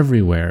narrative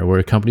everywhere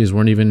where companies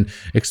weren't even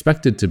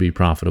expected to be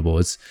profitable.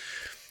 It's,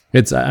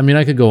 I mean,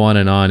 I could go on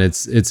and on.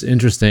 It's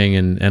interesting.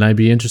 And I'd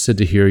be interested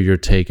to hear your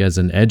take as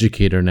an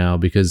educator now,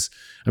 because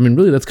I mean,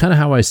 really, that's kind of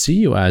how I see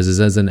you as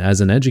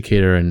an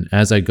educator. And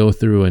as I go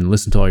through and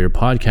listen to all your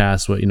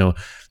podcasts,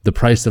 the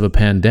price of a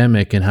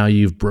pandemic, and how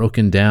you've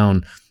broken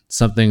down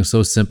something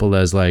so simple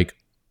as like,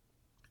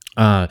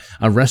 a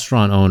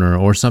restaurant owner,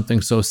 or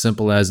something so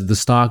simple as the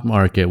stock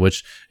market,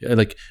 which,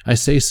 like, I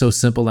say so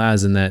simple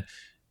as in that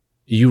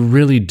you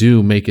really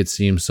do make it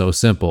seem so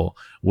simple,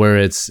 where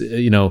it's,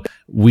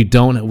 we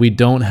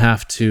don't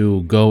have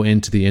to go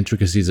into the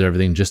intricacies of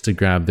everything just to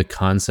grab the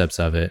concepts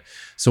of it.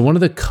 So one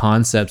of the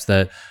concepts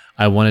that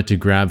I wanted to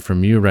grab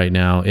from you right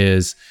now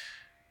is,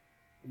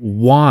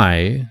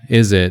 why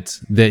is it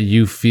that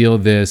you feel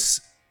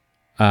this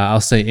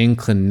I'll say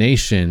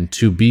inclination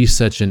to be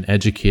such an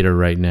educator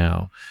right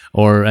now?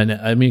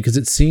 Because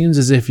it seems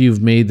as if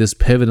you've made this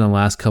pivot in the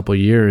last couple of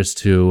years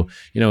to,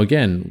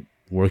 again,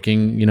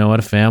 working, at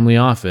a family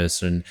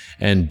office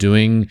and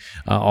doing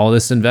all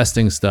this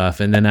investing stuff,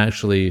 and then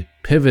actually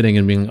pivoting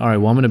and being, all right,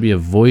 well, I'm going to be a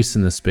voice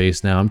in this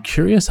space now. I'm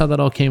curious how that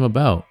all came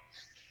about.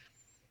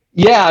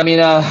 Yeah, I mean,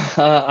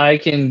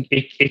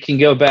 it can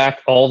go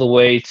back all the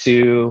way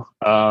to,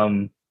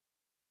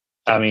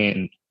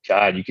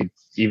 God, you could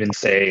even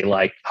say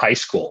like high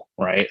school,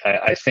 right?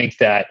 I think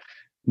that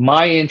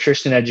my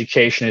interest in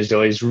education is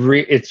always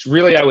it's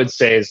really, I would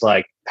say, is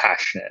like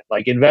passionate.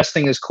 Like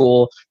investing is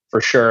cool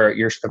for sure.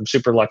 I'm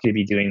super lucky to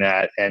be doing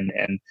that, and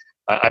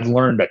I've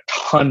learned a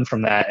ton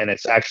from that, and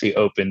it's actually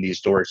opened these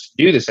doors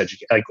to do this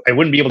education. Like I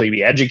wouldn't be able to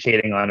be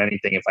educating on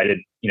anything if I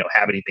didn't,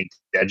 have anything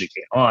to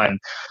educate on.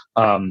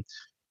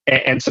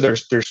 And so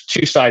there's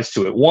two sides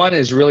to it. One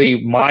is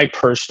really my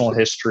personal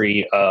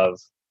history of,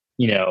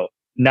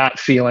 not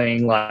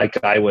feeling like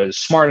I was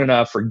smart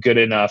enough or good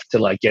enough to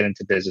like get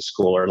into business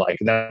school, or like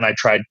then I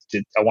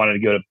wanted to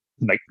go to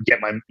like get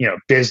my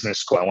business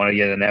school. I wanted to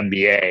get an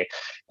MBA,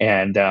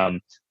 and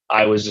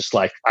I was just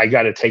like, I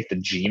got to take the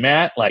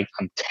GMAT. Like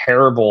I'm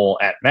terrible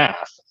at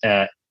math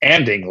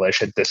and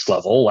English at this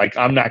level. Like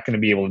I'm not going to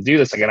be able to do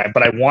this again.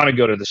 But I want to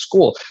go to the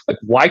school. Like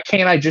why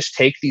can't I just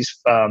take these?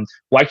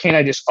 Why can't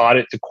I just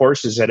audit the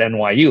courses at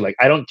NYU? Like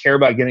I don't care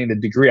about getting the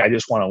degree. I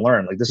just want to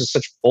learn. Like this is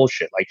such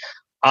bullshit. Like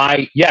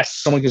yes,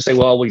 someone could say,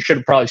 well, you should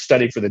have probably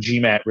studied for the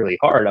GMAT really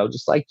hard. I was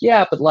just like,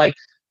 yeah, but like,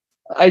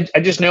 I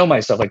just know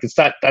myself. Like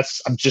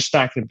I'm just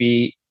not going to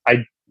be,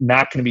 I'm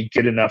not going to be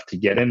good enough to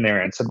get in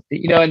there. And so,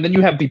 and then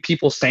you have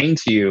people saying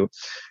to you,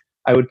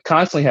 I would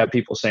constantly have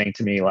people saying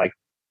to me like,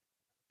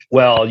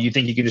 well, you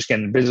think you can just get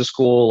into business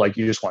school? Like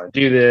you just want to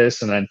do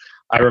this. And then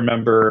I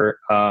remember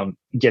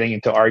getting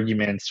into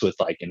arguments with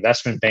like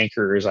investment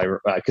bankers.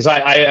 Because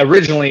I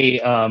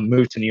originally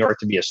moved to New York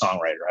to be a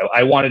songwriter.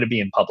 I wanted to be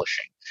in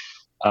publishing.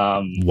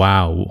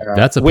 Wow,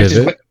 that's a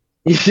pivot.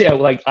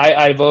 Like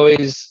I've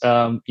always,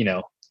 I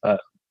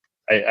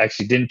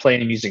actually didn't play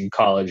any music in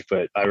college,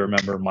 but I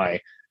remember my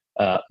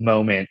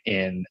moment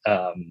in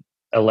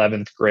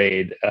 11th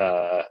grade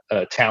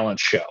talent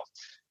show.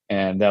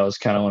 And that was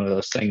kind of one of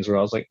those things where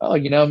I was like, oh,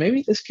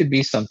 maybe this could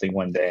be something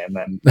one day. And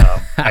then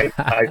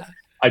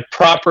I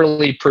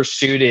properly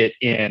pursued it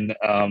in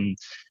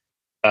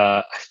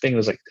I think it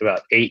was like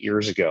about 8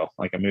 years ago.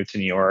 Like I moved to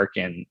New York,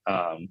 and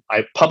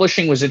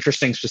publishing was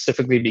interesting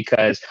specifically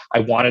because I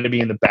wanted to be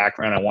in the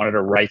background. I wanted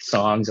to write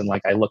songs, and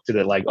like I looked at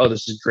it like, oh,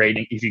 this is great.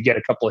 If you get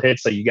a couple of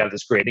hits, like you got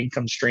this great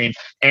income stream,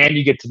 and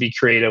you get to be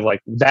creative. Like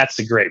that's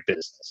a great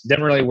business. It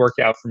didn't really work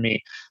out for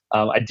me.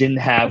 I didn't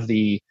have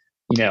the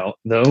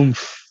the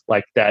oomph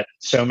like that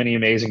so many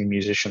amazing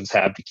musicians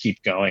have to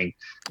keep going.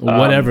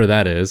 Whatever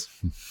that is.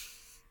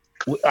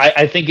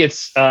 I think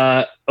it's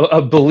a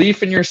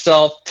belief in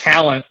yourself,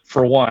 talent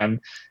for one,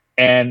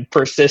 and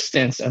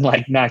persistence, and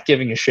like not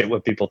giving a shit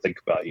what people think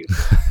about you.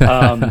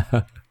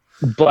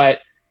 But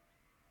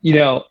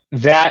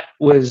that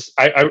was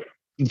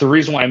the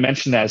reason why I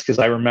mentioned that is because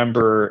I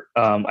remember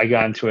I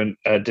got into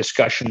a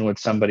discussion with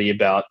somebody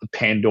about the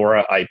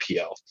Pandora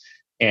IPO,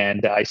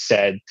 and I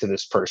said to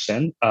this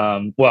person,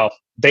 well,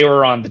 they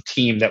were on the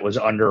team that was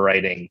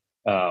underwriting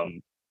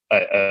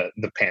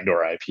the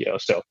Pandora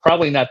IPO. So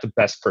probably not the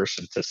best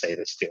person to say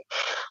this to.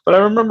 But I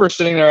remember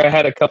sitting there, I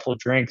had a couple of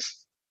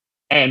drinks,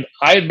 and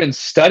I had been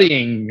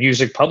studying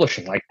music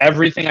publishing, like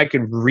everything I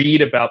could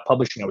read about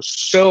publishing. I was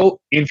so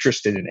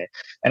interested in it.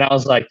 And I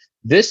was like,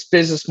 this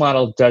business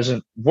model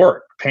doesn't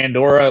work.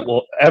 Pandora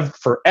will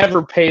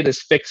forever pay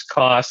this fixed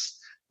cost.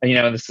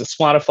 It's the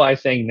Spotify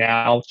thing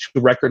now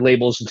to record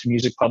labels and to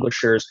music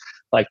publishers.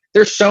 Like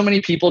there's so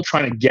many people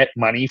trying to get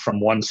money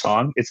from one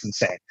song. It's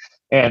insane.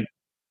 And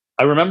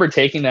I remember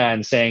taking that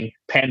and saying,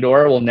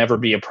 Pandora will never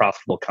be a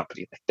profitable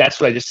company. Like,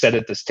 that's what I just said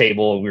at this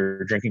table, and we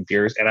were drinking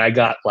beers, and I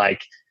got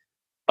like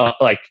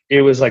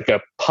it was like a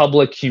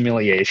public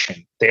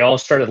humiliation. They all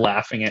started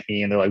laughing at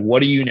me, and they're like,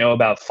 what do you know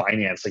about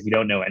finance? Like, you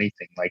don't know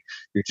anything. Like,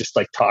 you're just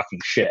like talking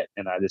shit.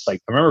 And I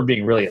remember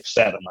being really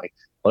upset. I'm like,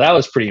 well, that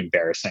was pretty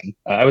embarrassing.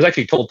 I was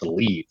actually told to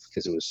leave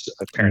because it was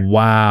apparently.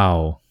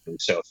 Wow. It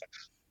was so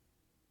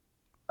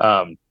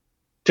offensive.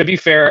 To be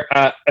fair,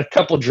 a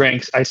couple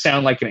drinks, I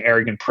sound like an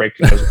arrogant prick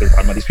who knows what they're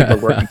talking about. These people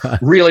are working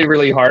really,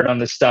 really hard on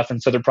this stuff.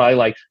 And so they're probably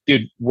like,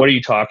 dude, what are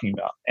you talking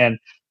about? And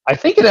I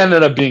think it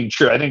ended up being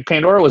true. I think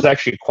Pandora was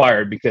actually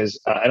acquired because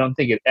I don't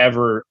think it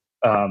ever,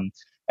 and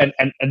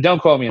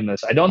don't quote me on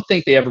this, I don't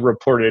think they ever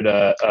reported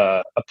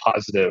a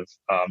positive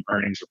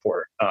earnings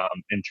report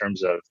in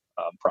terms of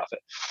profit.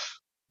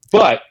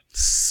 But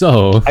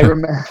so I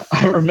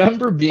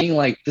remember being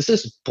like, this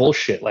is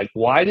bullshit. Like,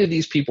 why do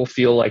these people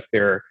feel like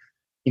they're,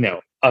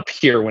 up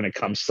here when it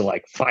comes to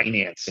like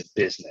finance and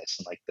business,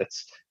 and like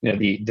that's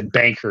the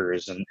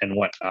bankers and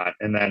whatnot.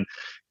 And then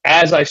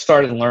as I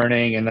started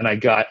learning, and then I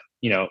got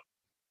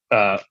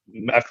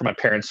after my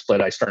parents split,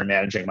 I started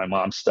managing my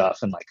mom's stuff,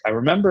 and like I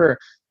remember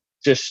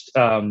just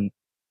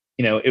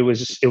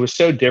it was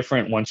so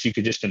different once you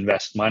could just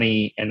invest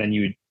money, and then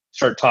you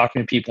start talking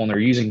to people and they're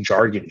using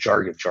jargon. And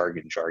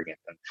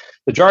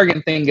the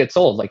jargon thing gets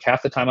old. Like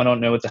half the time I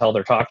don't know what the hell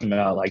they're talking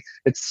about. Like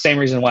it's the same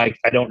reason why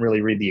I don't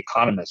really read The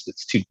Economist.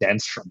 It's too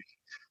dense for me.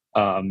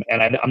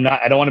 And I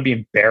don't want to be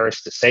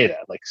embarrassed to say that.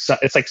 Like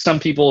it's like some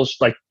people's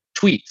like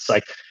tweets,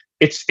 like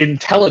it's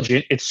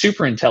intelligent. It's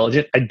super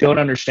intelligent. I don't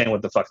understand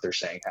what the fuck they're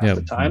saying half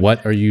the time.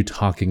 What are you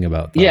talking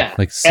about, though? Yeah.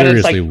 Like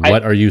seriously,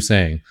 what are you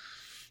saying?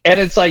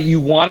 And it's like,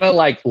 you want to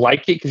like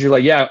it because you're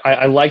like, yeah,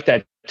 I like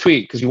that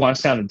tweet because you want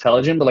to sound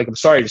intelligent, but like, I'm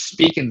sorry, to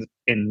speak in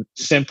in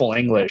simple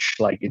English.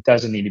 Like, it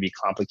doesn't need to be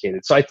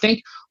complicated. So I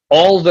think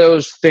all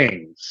those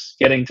things,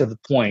 getting to the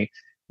point,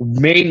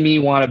 made me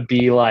want to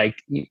be like,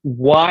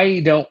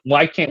 why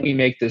can't we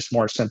make this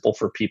more simple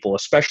for people,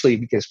 especially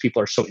because people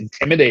are so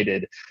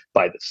intimidated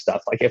by this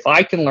stuff. Like, if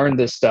I can learn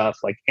this stuff,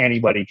 like,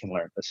 anybody can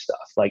learn this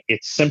stuff. Like,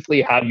 it's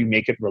simply how you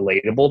make it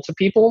relatable to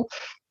people,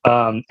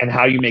 and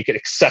how you make it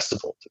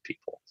accessible to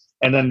people.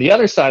 And then the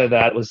other side of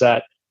that was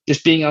that,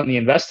 just being on the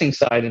investing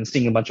side and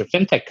seeing a bunch of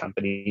fintech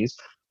companies,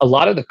 a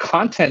lot of the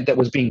content that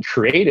was being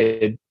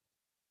created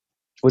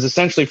was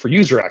essentially for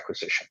user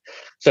acquisition.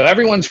 So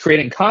everyone's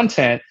creating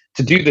content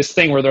to do this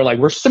thing where they're like,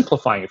 we're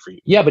simplifying it for you.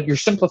 Yeah, but you're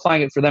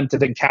simplifying it for them to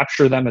then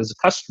capture them as a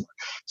customer.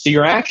 So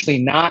you're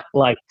actually not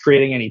like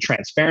creating any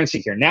transparency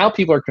here. Now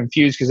people are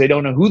confused because they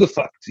don't know who the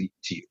fuck to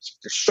use.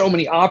 There's so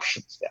many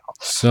options now.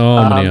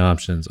 So many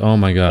options. Oh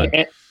my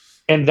God.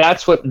 And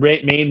that's what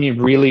made me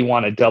really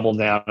want to double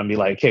down and be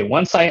like, okay,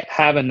 once I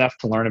have enough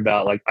to learn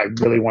about, like, I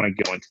really want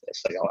to go into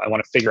this. Like, I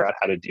want to figure out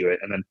how to do it.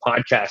 And then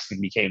podcasting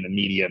became the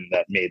medium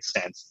that made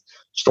sense.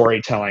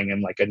 Storytelling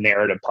and like a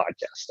narrative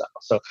podcast style.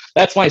 So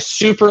that's my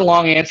super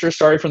long answer.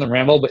 Sorry for the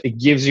ramble, but it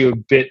gives you a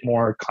bit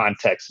more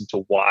context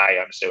into why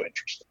I'm so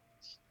interested.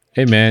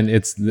 Hey man,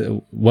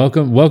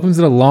 welcome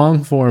to the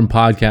long form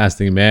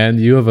podcasting, man.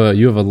 You have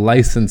a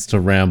license to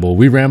ramble.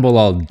 We ramble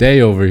all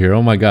day over here.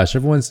 Oh my gosh,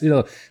 everyone's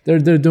they're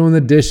doing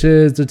the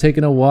dishes, they're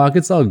taking a walk.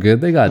 It's all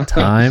good. They got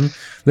time.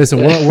 Listen,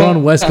 we're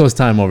on West Coast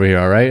time over here.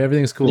 All right,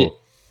 everything's cool.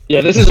 Yeah,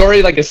 this is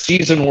already like a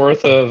season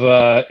worth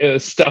of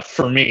stuff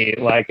for me.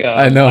 Like,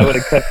 I know I would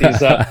have cut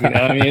these up. You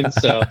know what I mean?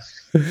 So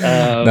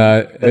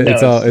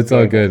it's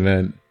all good,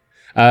 man.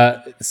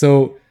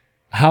 So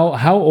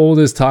how old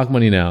is Talk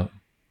Money now?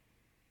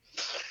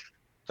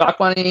 Talk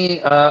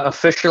Money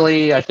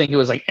officially, I think it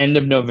was like end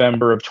of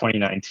November of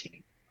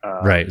 2019.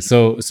 Right.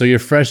 So you're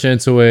fresh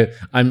into it.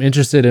 I'm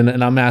interested in,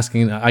 and I'm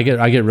asking, I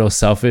get real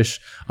selfish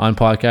on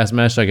Podcast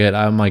Mesh.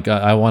 I'm like,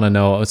 I want to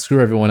know,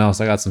 screw everyone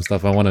else. I got some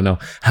stuff I want to know.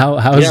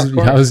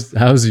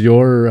 How's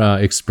your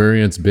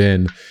experience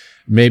been?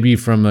 Maybe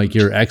from like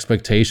your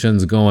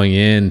expectations going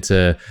in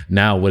to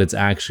now, what it's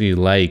actually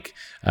like,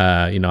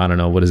 I don't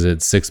know, what is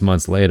it, 6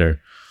 months later?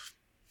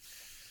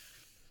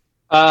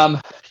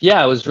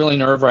 Yeah, it was really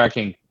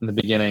nerve-wracking in the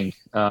beginning.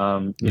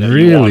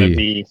 Really? You want to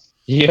be,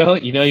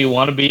 you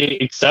want to be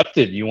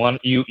accepted.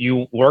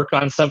 You work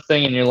on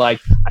something and you're like,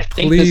 I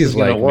think this is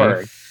going to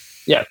work.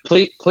 Yeah,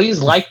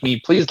 please like me.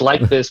 Please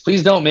like this.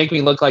 Please don't make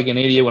me look like an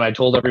idiot when I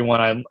told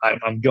everyone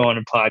I'm going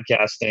to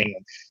podcasting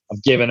and I'm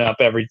giving up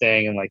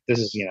everything and like, this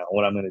is,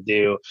 what I'm going to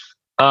do.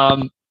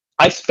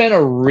 I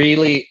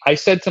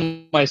said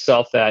to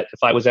myself that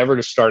if I was ever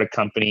to start a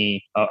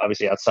company,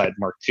 obviously outside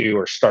Mark II,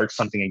 or start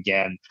something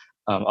again,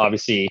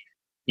 obviously,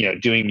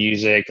 doing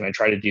music, and I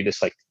tried to do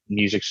this like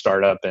music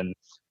startup, and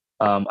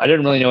I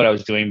didn't really know what I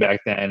was doing back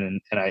then.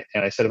 And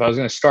I said, if I was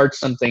going to start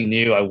something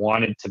new, I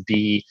wanted to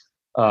be,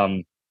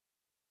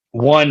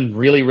 one,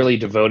 really, really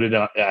devoted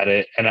at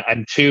it.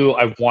 And two,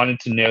 I wanted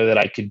to know that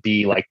I could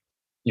be like,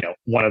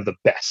 one of the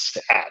best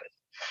at it.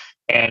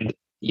 And,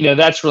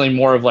 that's really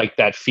more of like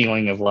that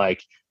feeling of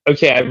like,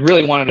 okay, I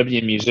really wanted to be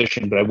a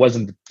musician, but I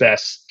wasn't the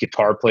best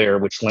guitar player,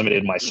 which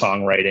limited my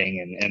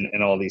songwriting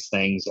and all these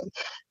things. And,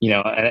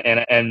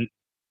 and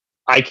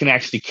I can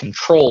actually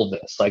control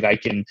this. Like, I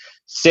can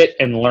sit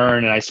and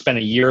learn. And I spent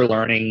a year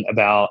learning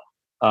about,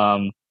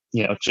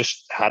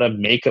 just how to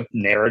make a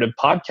narrative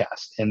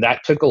podcast. And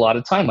that took a lot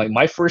of time. Like,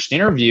 my first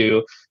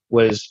interview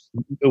was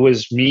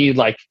me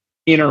like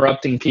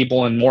interrupting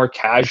people and more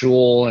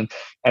casual. And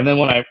then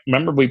when I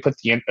remember we put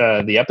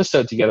the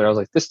episode together, I was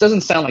like, this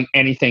doesn't sound like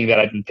anything that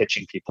I've been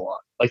pitching people on.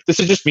 Like, this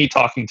is just me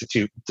talking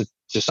to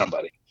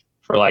somebody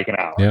for like an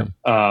hour. Yeah.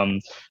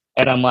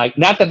 And I'm like,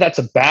 not that that's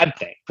a bad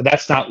thing, but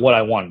that's not what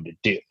I wanted to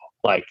do.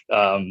 Like,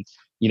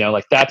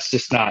 like that's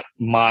just not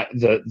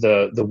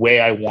the way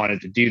I wanted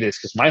to do this.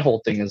 Cause my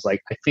whole thing is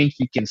like, I think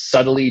you can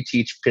subtly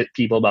teach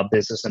people about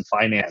business and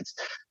finance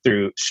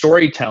through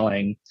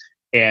storytelling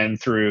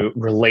and through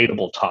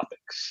relatable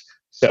topics.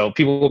 So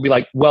people will be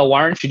like, well,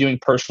 why aren't you doing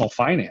personal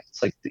finance?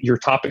 Like, your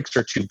topics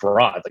are too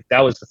broad. Like,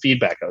 that was the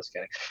feedback I was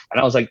getting.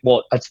 And I was like,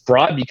 well, it's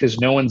broad because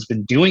no one's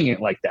been doing it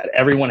like that.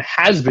 Everyone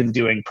has been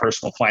doing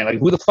personal finance. Like,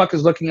 who the fuck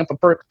is looking up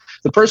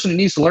the person who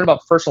needs to learn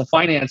about personal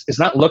finance is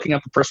not looking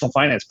up a personal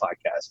finance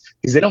podcast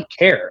because they don't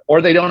care,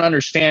 or they don't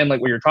understand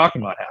like what you're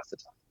talking about half the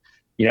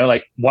time.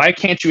 Like, why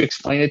can't you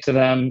explain it to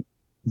them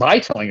by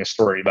telling a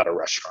story about a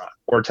restaurant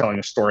or telling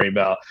a story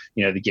about,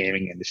 the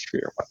gaming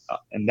industry or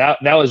whatnot? And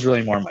that was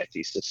really more my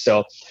thesis.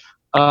 So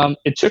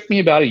it took me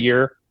about a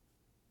year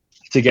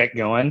to get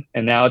going.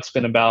 And now it's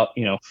been about,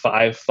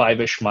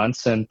 five-ish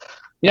months. And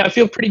I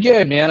feel pretty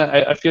good, man.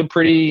 I feel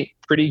pretty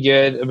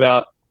good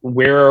about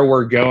where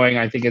we're going.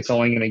 I think it's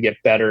only going to get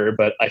better,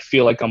 but I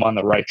feel like I'm on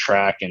the right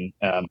track. And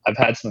I've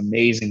had some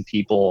amazing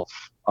people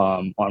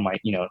on my,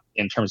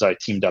 in terms I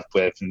teamed up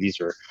with, and these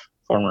are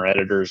former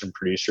editors and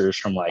producers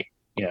from like,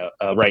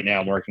 right now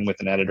I'm working with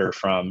an editor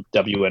from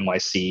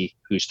WNYC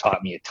who's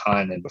taught me a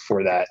ton. And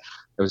before that,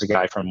 There was a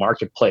guy from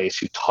Marketplace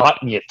who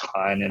taught me a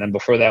ton. And then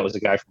before that was a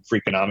guy from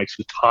Freakonomics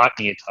who taught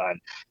me a ton.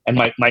 And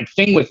my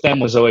thing with them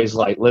was always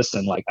like,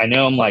 listen, like, I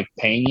know I'm like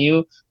paying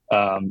you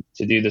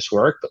to do this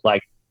work, but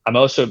like, I'm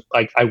also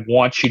like, I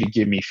want you to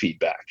give me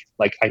feedback.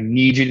 Like, I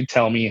need you to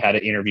tell me how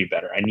to interview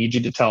better. I need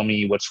you to tell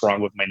me what's wrong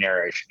with my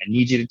narration. I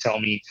need you to tell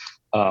me,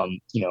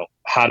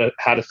 how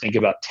to think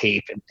about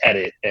tape and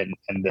edit and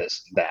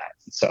this and that.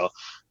 And so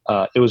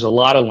it was a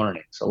lot of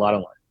learnings.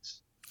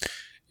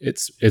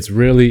 It's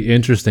really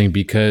interesting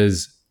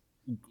because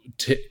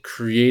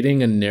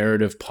creating a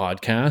narrative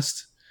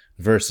podcast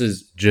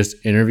versus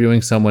just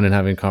interviewing someone and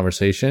having a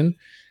conversation,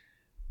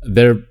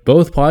 they're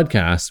both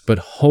podcasts, but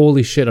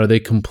holy shit, are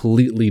they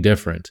completely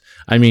different.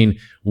 I mean,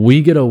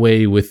 we get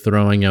away with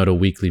throwing out a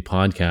weekly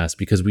podcast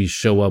because we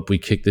show up, we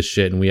kick the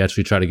shit, and we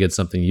actually try to get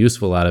something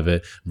useful out of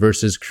it,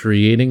 versus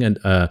creating an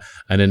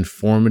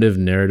informative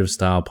narrative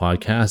style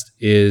podcast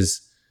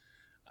is,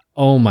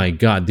 oh my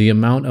God, the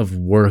amount of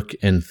work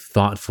and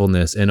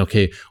thoughtfulness. And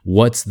okay,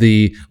 what's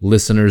the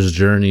listener's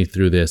journey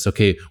through this?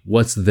 Okay,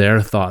 what's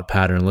their thought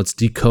pattern? Let's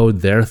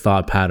decode their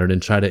thought pattern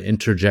and try to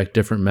interject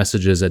different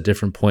messages at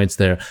different points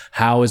there.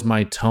 How is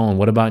my tone?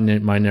 What about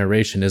my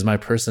narration? Is my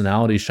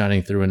personality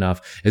shining through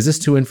enough? Is this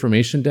too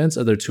information dense?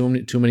 Are there too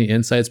many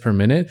insights per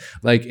minute?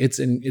 Like, it's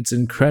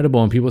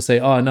incredible. And people say,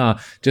 oh no,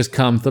 just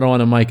come, throw on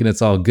a mic and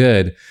it's all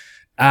good.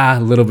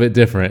 A little bit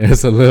different.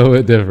 It's a little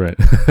bit different.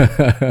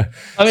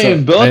 I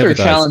mean, both are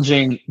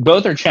challenging.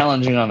 Both are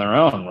challenging on their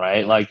own,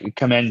 right? Like,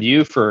 commend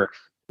you for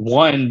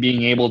one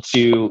being able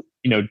to,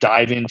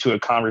 dive into a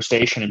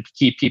conversation and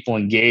keep people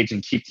engaged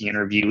and keep the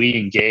interviewee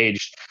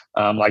engaged.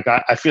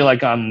 I feel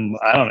like I'm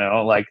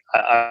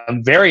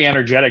very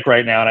energetic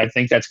right now, and I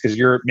think that's because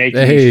you're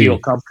making me feel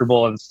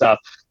comfortable and stuff.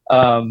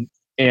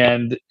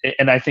 And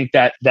I think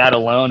that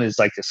alone is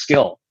like a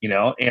skill,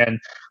 and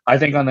I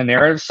think on the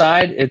narrative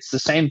side, it's the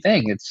same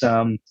thing. It's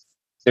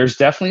there's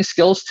definitely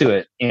skills to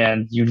it,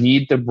 and you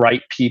need the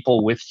right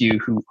people with you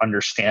who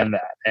understand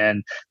that.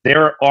 And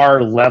there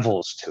are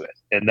levels to it,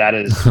 and that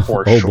is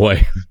for sure.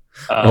 Boy.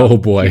 Oh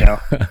boy.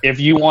 If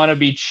you want to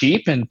be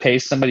cheap and pay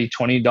somebody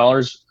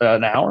 $20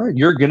 an hour,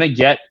 you're going to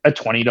get a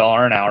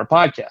 $20 an hour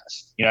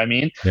podcast. You know what I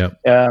mean?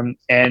 Yep.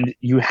 And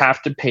you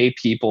have to pay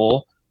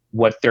people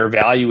what their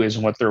value is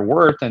and what they're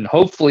worth. And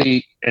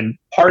hopefully, and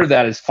part of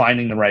that is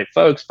finding the right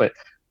folks, but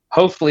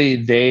hopefully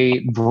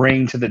they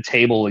bring to the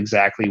table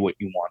exactly what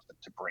you want them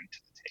to bring to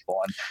the table.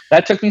 And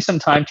that took me some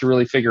time to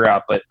really figure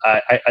out, but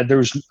I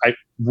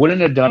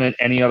wouldn't have done it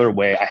any other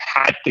way. I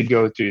had to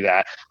go through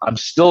that. I'm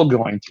still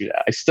going through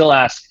that. I still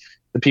ask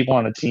the people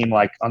on the team,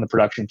 like on the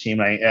production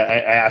team, I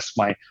ask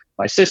my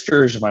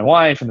sisters and my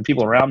wife and the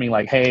people around me,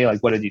 like, hey,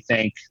 like, what did you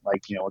think?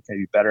 Like, what can I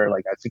do better?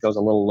 Like, I think I was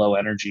a little low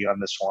energy on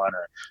this one,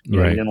 or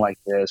you didn't like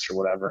this or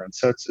whatever. And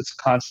so it's a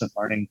constant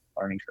learning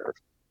curve.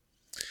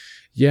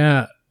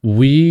 Yeah.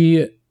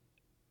 We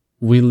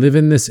live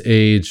in this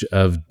age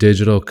of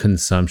digital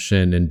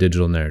consumption and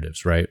digital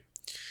narratives, right?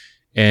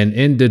 And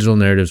in digital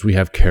narratives, we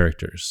have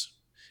characters.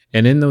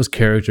 And in those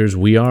characters,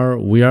 we are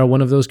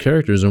one of those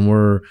characters, and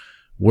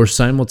we're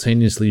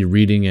simultaneously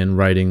reading and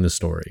writing the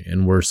story,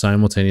 and we're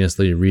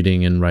simultaneously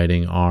reading and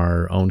writing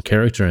our own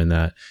character in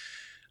that.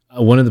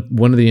 One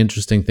of the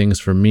interesting things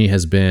for me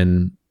has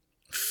been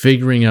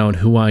figuring out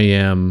who I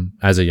am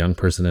as a young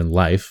person in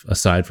life,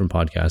 aside from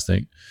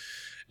podcasting,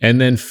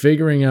 and then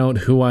figuring out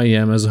who I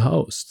am as a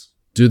host.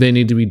 Do they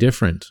need to be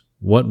different?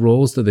 What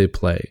roles do they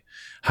play?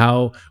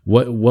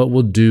 What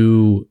will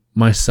do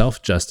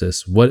myself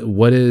justice?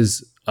 What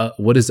is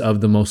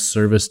of the most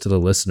service to the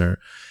listener?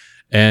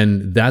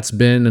 And that's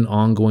been an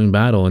ongoing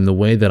battle. And the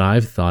way that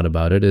I've thought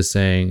about it is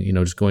saying,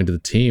 just going to the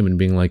team and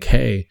being like,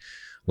 hey,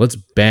 let's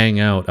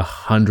bang out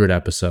 100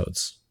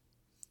 episodes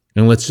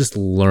and let's just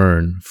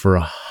learn for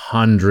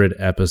 100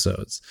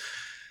 episodes.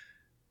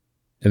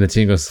 And the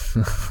team goes,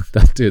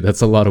 dude,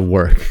 that's a lot of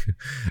work.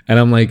 And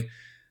I'm like,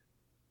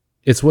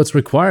 it's what's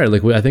required.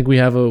 Like, I think we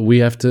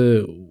have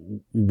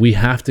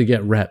to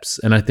get reps.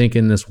 And I think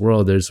in this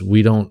world,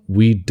 we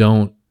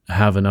don't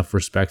have enough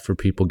respect for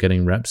people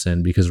getting reps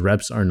in, because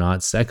reps are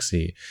not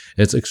sexy.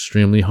 It's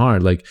extremely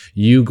hard. Like,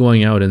 you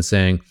going out and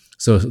saying,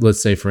 so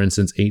let's say, for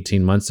instance,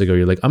 18 months ago,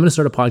 you're like, I'm going to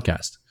start a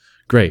podcast.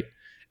 Great.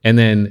 And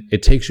then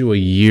it takes you a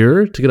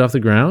year to get off the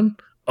ground.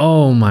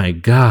 Oh my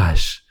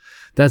gosh.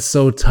 That's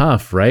so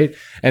tough, right?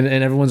 And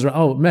everyone's like,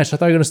 oh, Mesh, I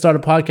thought you were going to start a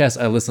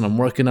podcast. Listen, I'm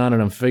working on it.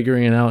 I'm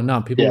figuring it out.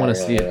 No, people want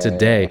to see it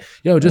today.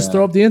 Yo, just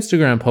throw up the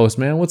Instagram post,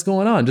 man. What's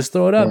going on? Just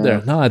throw it up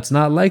there. No, it's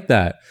not like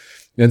that.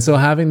 And so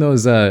having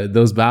those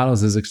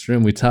battles is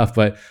extremely tough.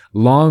 But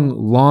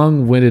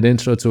long-winded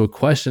intro to a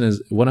question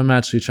is what I'm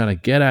actually trying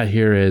to get at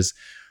here is,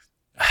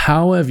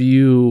 how have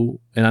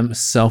you, and I'm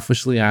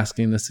selfishly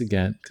asking this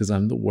again because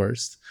I'm the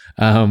worst,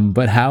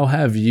 but how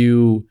have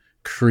you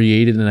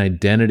created an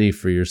identity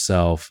for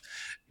yourself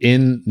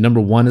in,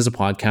 number one, as a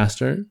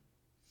podcaster,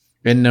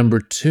 and number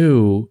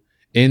two,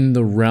 in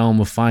the realm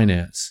of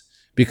finance?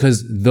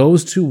 Because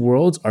those two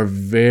worlds are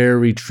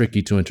very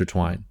tricky to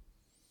intertwine.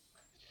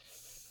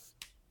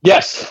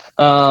 Yes.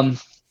 And,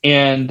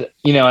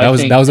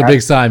 that was a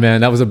big sigh, man.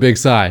 That was a big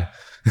sigh.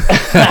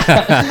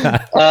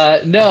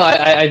 No,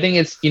 I think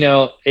it's,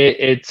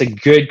 it's a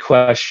good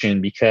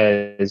question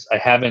because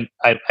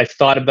I've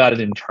thought about it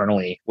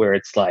internally where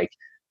it's like,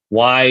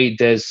 why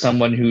does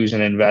someone who's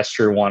an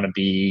investor want to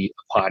be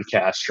a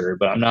podcaster?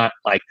 But I'm not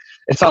like,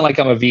 it's not like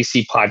I'm a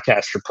VC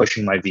podcaster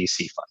pushing my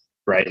VC fund,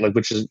 right? Like,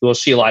 which is, we'll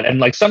see a lot. And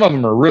like, some of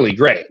them are really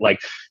great.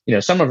 Like,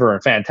 some of them are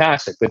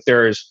fantastic, but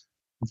there's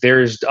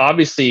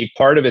obviously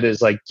part of it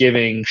is like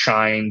giving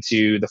shine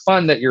to the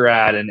fund that you're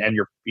at and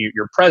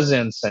your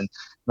presence, and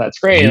that's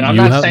great. And I'm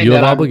not saying you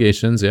that have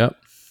obligations. Yep.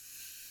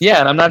 Yeah,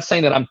 and I'm not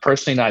saying that I'm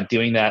personally not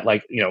doing that.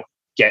 Like,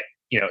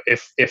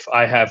 if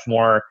I have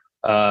more,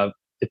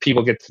 if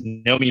people get to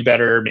know me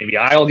better, maybe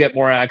I'll get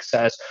more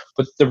access.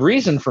 But the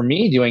reason for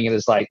me doing it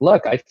is like,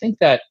 look, I think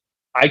that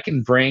I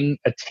can bring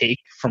a take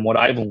from what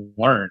I've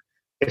learned,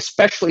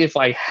 especially if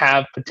I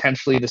have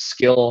potentially the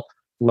skill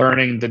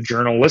learning the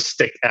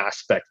journalistic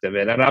aspect of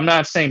it. And I'm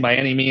not saying by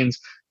any means,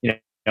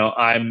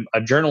 I'm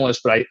a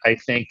journalist, but I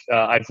think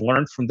I've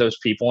learned from those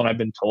people, and I've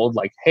been told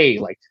like, hey,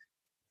 like,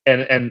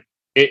 and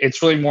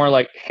it's really more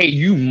like, hey,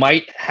 you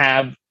might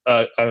have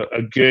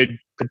a good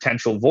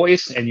potential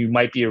voice, and you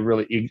might be a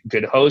really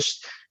good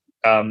host.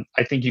 I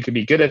think you could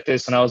be good at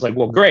this. And I was like,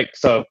 well, great.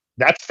 So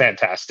that's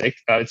fantastic.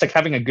 It's like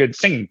having a good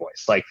singing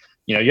voice. Like,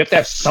 you have to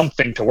have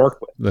something to work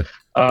with.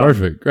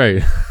 Perfect.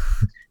 Great.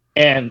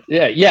 And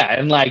yeah.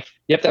 And like,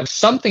 you have to have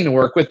something to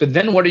work with, but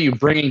then what are you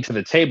bringing to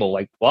the table?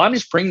 Like, well, I'm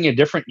just bringing a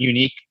different,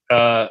 unique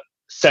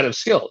set of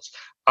skills.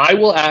 I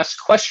will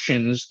ask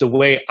questions the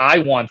way I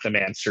want them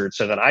answered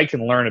so that I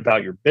can learn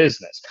about your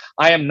business.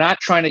 I am not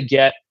trying to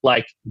get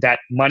like that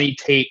money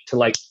Tate to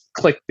like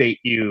clickbait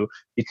you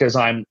because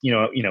I'm,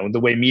 the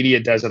way media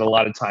does it a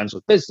lot of times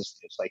with business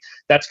news. Like,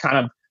 that's kind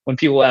of when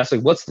people ask,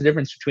 like, what's the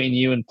difference between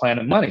you and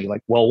Planet Money?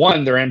 Like, well,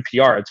 one, they're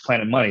NPR, it's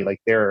Planet Money.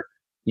 Like, they're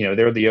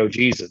the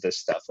OGs of this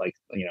stuff. Like,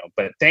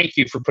 but thank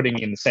you for putting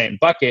me in the same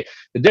bucket.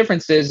 The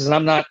difference is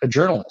I'm not a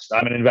journalist.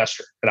 I'm an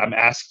investor, and I'm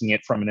asking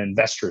it from an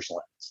investor's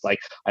lens. Like,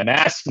 I'm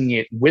asking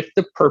it with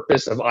the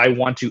purpose of, I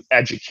want to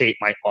educate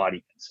my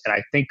audience. And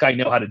I think I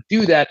know how to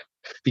do that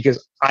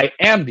because I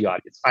am the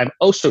audience. I'm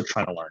also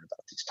trying to learn about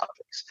these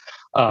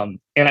topics.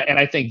 And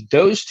I think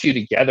those two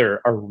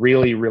together are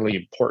really, really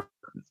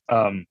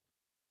important.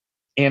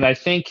 And I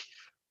think,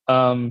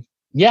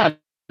 yeah,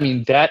 I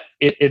mean, that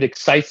it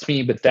excites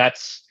me, but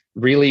that's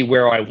really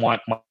where I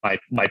want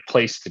my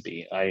place to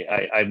be.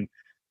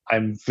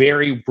 I'm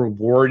very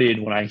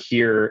rewarded when I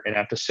hear an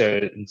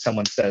episode and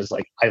someone says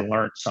like, I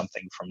learned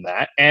something from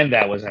that and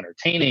that was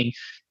entertaining.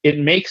 It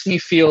makes me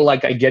feel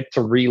like I get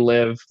to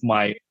relive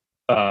my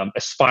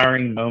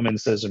aspiring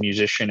moments as a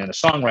musician and a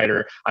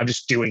songwriter. I'm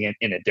just doing it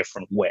in a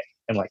different way.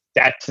 And like,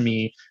 that to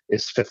me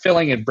is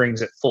fulfilling. It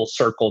brings it full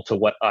circle to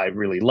what I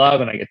really love.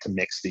 And I get to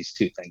mix these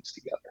two things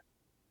together.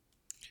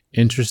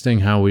 Interesting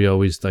how we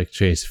always like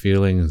chase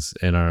feelings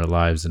in our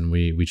lives, and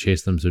we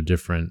chase them through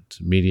different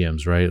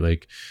mediums, right?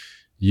 Like,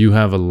 you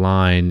have a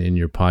line in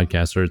your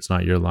podcast, or it's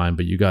not your line,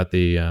 but you got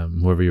the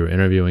whoever you were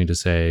interviewing to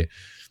say,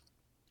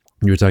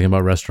 you were talking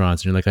about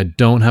restaurants, and you're like, I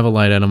don't have a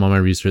line item on my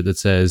research that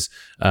says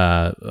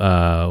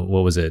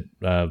what was it,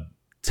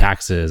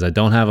 taxes. I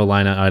don't have a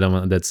line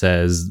item that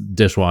says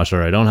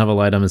dishwasher. I don't have a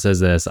line item that says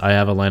this. I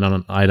have a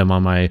line item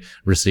on my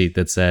receipt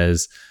that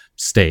says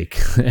steak,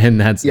 and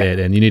that's it.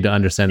 And you need to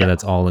understand that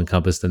that's all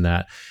encompassed in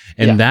that.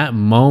 And that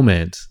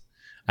moment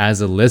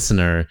as a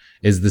listener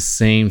is the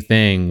same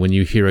thing when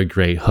you hear a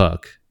great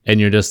hook and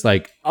you're just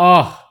like,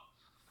 oh,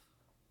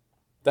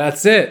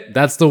 that's it.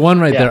 That's the one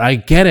right there. I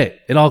get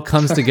it. It all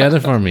comes together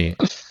for me.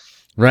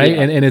 Right.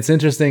 Yeah. And it's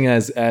interesting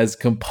as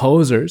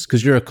composers,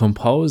 because you're a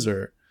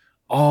composer,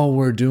 all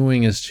we're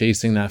doing is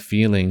chasing that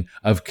feeling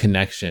of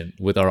connection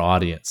with our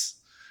audience.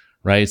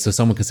 Right. So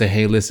someone could say,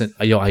 hey, listen,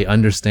 I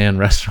understand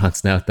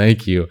restaurants now.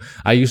 Thank you.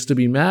 I used to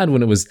be mad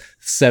when it was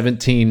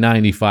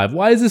 $17.95.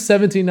 Why is this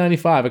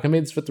 $17.95? I can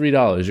make this for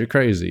 $3. You're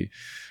crazy.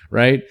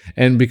 Right.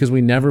 And because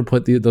we never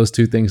put those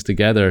two things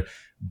together.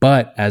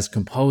 But as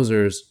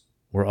composers,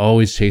 we're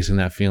always chasing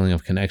that feeling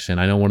of connection.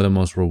 I know one of the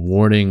most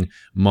rewarding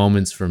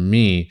moments for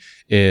me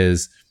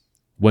is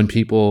when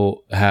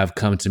people have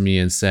come to me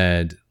and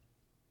said,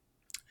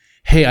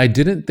 hey, I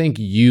didn't think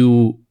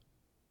you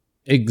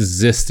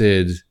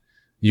existed,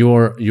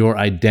 your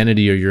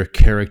identity or your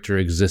character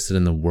existed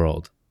in the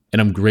world. And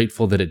I'm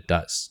grateful that it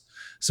does.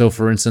 So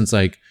for instance,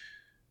 like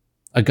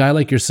a guy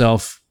like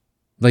yourself,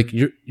 like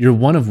you're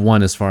one of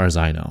one as far as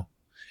I know.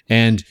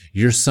 And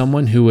you're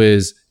someone who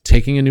is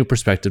taking a new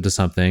perspective to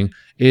something,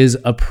 is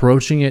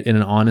approaching it in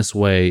an honest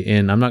way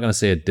in, I'm not going to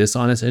say a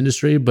dishonest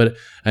industry, but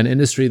an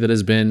industry that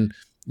has been,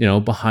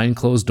 behind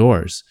closed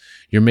doors.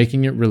 You're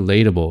making it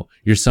relatable.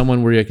 You're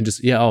someone where you can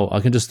just, I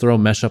can just throw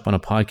Mesh up on a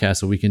podcast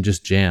so we can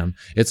just jam.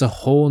 It's a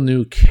whole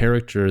new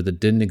character that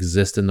didn't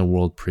exist in the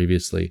world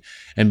previously.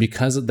 And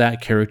because of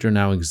that character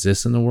now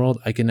exists in the world,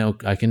 I can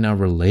now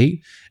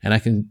relate, and I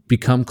can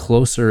become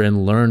closer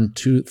and learn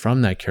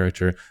from that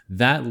character.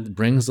 That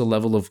brings a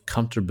level of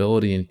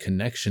comfortability and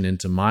connection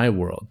into my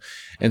world.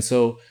 And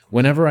so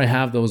whenever I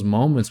have those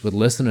moments with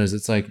listeners,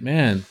 it's like,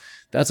 man,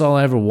 that's all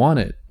I ever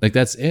wanted. Like,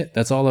 that's it.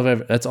 That's all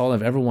I've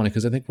ever wanted.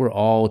 Cause I think we're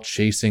all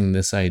chasing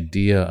this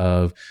idea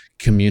of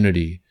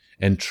community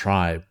and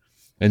tribe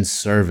and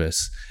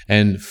service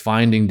and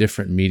finding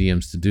different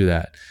mediums to do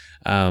that.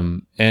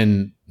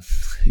 And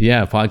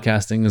yeah,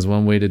 podcasting is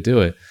one way to do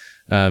it.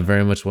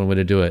 Very much one way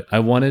to do it. I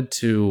wanted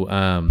to,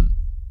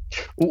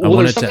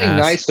 there's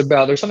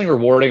something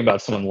rewarding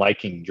about someone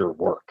liking your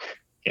work.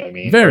 You know what I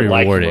mean? Very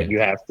liking rewarding. What you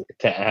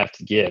have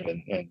to give,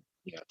 and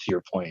you know, to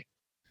your point,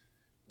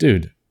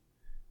 dude.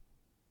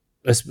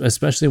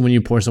 Especially when you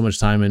pour so much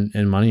time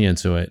and money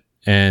into it,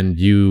 and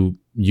you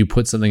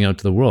put something out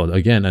to the world.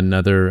 Again,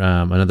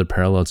 another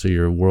parallel to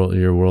your world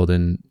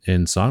in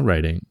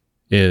songwriting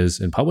is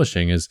in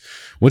publishing is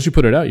once you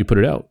put it out, you put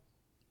it out.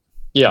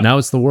 Yeah. Now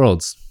it's the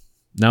world's,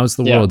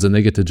 and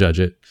they get to judge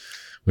it,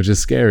 which is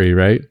scary,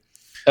 right?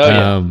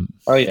 Oh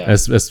yeah.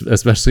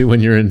 Especially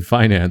when you're in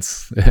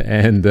finance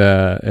and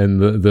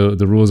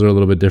the rules are a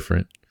little bit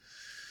different.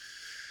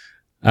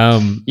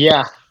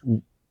 Yeah.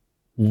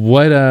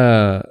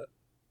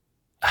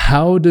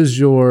 How does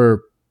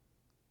your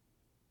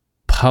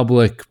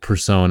public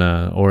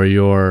persona or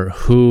your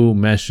who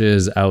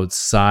meshes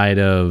outside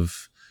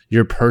of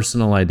your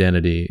personal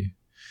identity?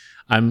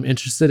 I'm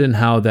interested in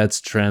how that's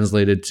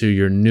translated to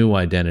your new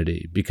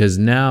identity, because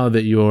now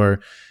that you're,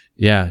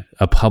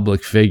 a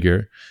public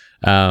figure,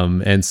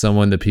 and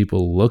someone that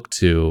people look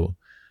to,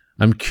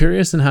 I'm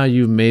curious in how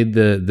you've made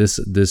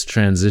this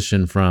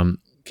transition from,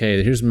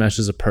 okay, here's Mesh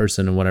as a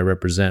person and what I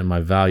represent, my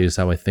values,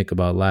 how I think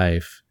about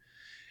life,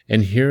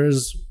 and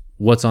here's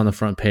what's on the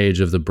front page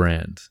of the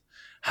brand.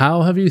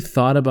 How have you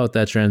thought about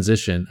that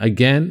transition?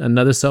 Again,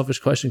 another selfish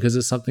question, because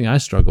it's something I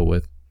struggle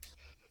with.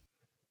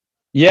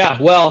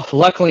 Yeah, well,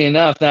 luckily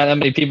enough, not that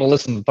many people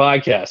listen to the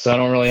podcast, so I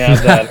don't really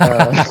have that.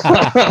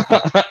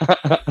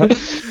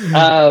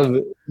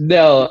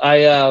 No,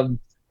 I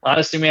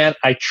honestly, man,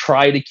 I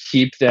try to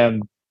keep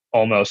them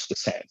almost the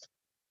same.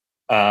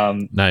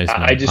 Nice.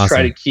 I just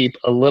try to keep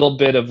a little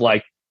bit of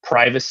like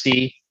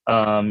privacy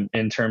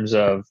in terms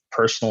of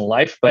personal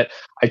life, but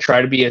I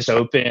try to be as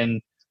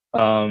open.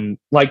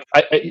 Like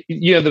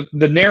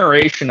the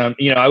narration.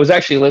 I was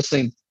actually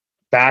listening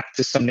back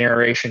to some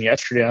narration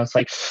yesterday. I was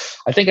like,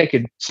 I think I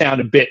could sound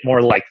a bit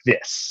more like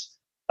this,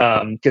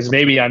 because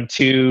maybe I'm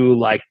too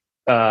like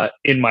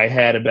in my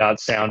head about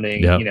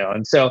sounding,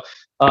 and so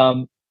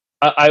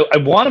I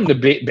want them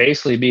to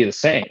basically be the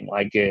same.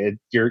 Like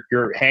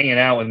you're hanging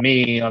out with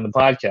me on the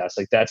podcast,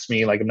 like that's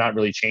me. Like I'm not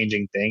really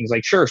changing things.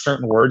 Like sure,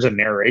 certain words of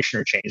narration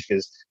are changed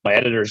because my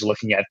editor's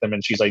looking at them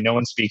and she's like, no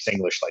one speaks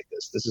English like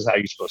this. This is how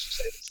you're supposed to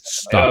say this.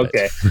 Stop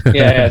okay,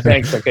 yeah,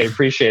 thanks. Okay,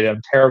 appreciate it.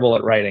 I'm terrible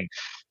at writing.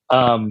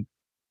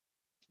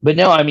 But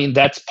no, I mean,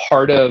 that's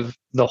part of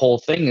the whole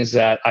thing is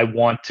that I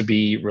want to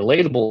be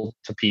relatable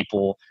to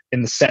people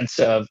in the sense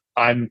of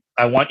I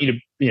want you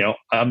to,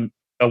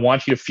 I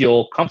want you to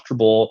feel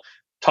comfortable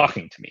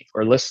talking to me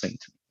or listening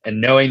to me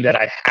and knowing that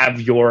I have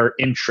your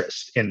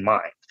interest in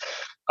mind.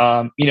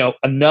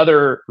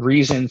 Another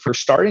reason for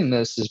starting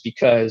this is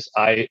because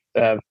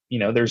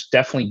there's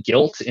definitely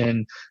guilt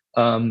in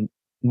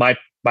my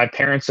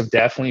parents have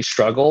definitely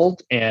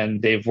struggled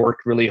and they've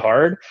worked really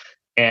hard.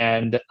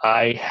 And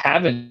I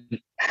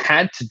haven't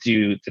had to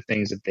do the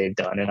things that they've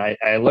done. And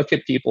I look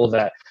at people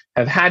that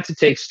have had to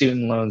take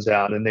student loans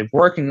out and they've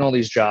worked in all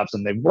these jobs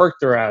and they've worked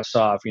their ass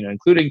off,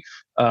 including,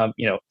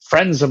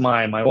 friends of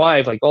mine, my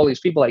wife, like all these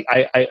people. Like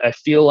I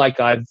feel like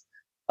I've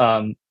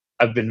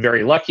been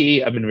very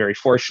lucky. I've been very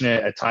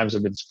fortunate. At times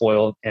I've been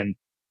spoiled. And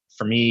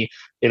for me,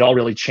 it all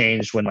really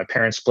changed when my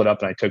parents split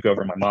up and I took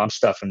over my mom's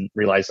stuff and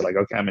realized that like,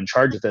 okay, I'm in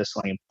charge of this.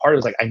 Like part of it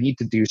was like, I need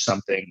to do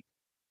something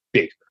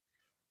bigger.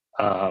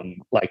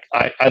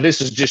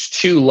 This is just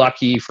too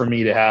lucky for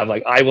me to have.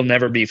 Like, I will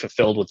never be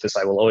fulfilled with this.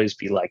 I will always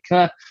be like,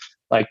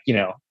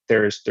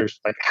 there's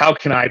like, how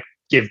can I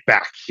give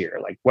back here?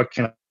 Like, what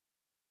can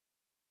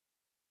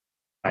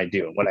I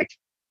do? And what I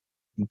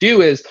can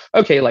do is,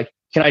 okay, like,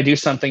 can I do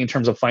something in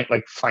terms of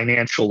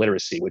financial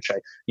literacy, which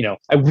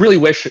I really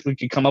wish we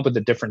could come up with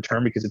a different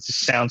term because it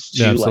just sounds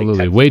too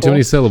absolutely way too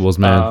many syllables,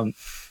 man.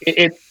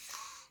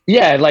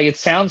 Yeah, like it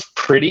sounds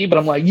pretty, but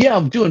I'm like, yeah,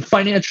 I'm doing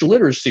financial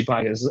literacy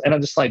podcast. And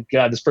I'm just like,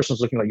 God, this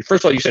person's looking like,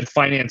 first of all, you said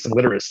finance and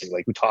literacy,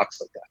 like who talks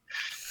like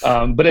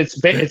that? But it's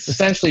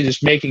essentially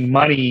just making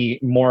money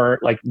more,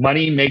 like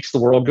money makes the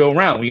world go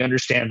around. We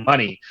understand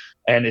money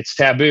and it's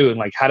taboo. And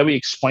like, how do we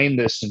explain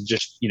this and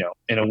just,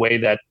 in a way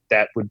that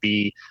would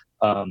be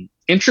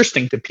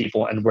interesting to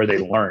people and where they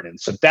learn. And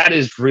so that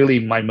is really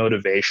my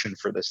motivation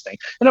for this thing.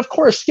 And of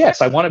course,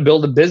 yes, I want to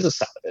build a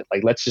business out of it.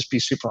 Like, let's just be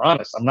super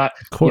honest. I'm not,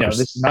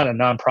 this is not a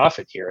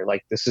nonprofit here.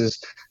 Like, this is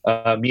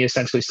me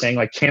essentially saying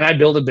like, can I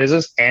build a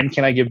business and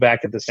can I give back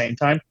at the same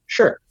time?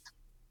 Sure.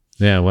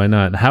 Yeah, why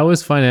not? How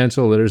is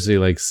financial literacy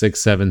like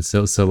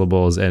 6-7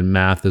 syllables and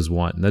math is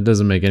 1? That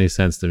doesn't make any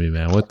sense to me,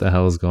 man. What the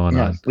hell is going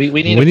on? We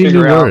need new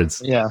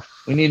words. Yeah,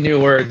 we need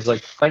new words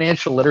like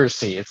financial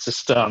literacy. It's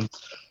just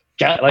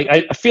like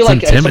I feel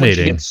it's like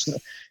intimidating.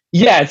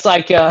 It's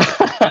like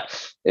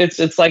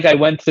it's like I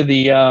went to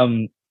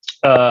the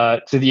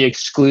to the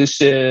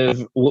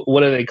exclusive,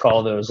 what do they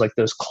call those, like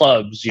those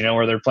clubs,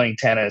 where they're playing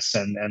tennis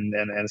and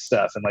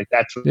stuff, and like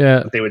that's what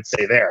Yeah. they would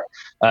say there.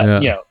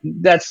 Yeah.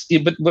 That's,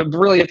 but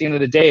really at the end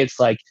of the day, it's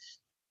like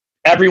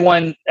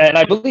everyone, and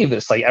I believe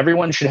this, like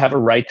everyone should have a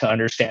right to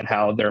understand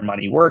how their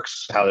money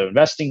works, how their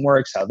investing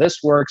works, how this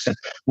works, and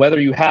whether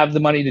you have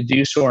the money to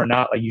do so or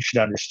not, like you should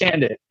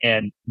understand it.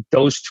 And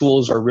those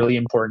tools are really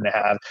important to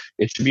have.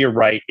 It should be a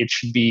right. It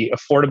should be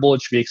affordable.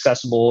 It should be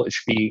accessible. It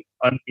should be,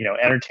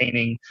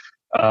 entertaining.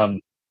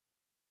 And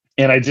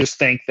I just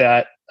think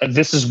that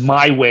this is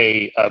my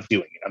way of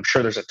doing it. I'm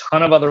sure there's a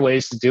ton of other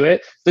ways to do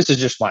it. This is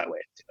just my way of doing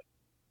it.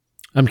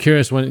 I'm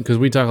curious because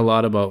we talk a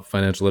lot about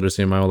financial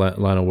literacy in my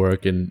line of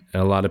work, and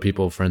a lot of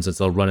people, for instance,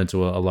 they'll run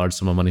into a large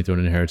sum of money through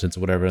an inheritance or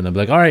whatever, and they'll be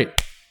like, "All right,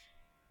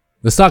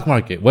 the stock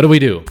market, what do we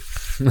do?"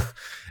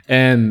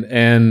 and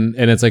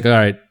it's like, "All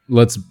right,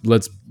 let's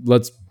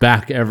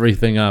back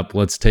everything up.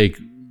 Let's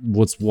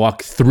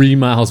walk 3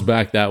 miles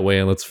back that way,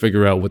 and let's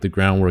figure out what the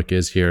groundwork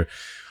is here."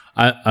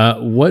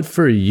 What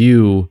for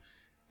you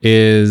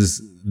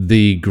is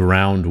the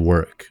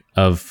groundwork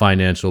of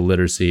financial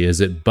literacy? Is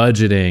it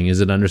budgeting? Is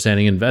it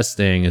understanding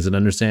investing? Is it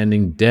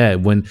understanding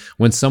debt? When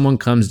someone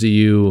comes to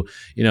you,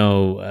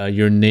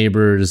 your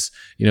neighbor's,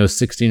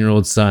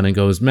 16-year-old son and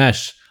goes,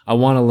 "Mesh, I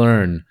want to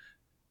learn."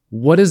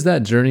 What is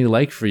that journey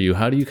like for you?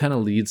 How do you kind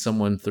of lead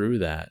someone through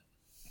that?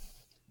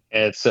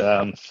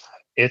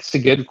 It's a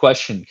good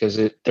question because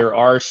there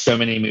are so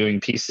many moving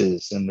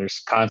pieces, and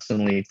there's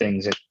constantly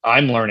things that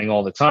I'm learning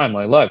all the time.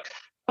 Like, look,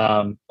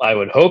 I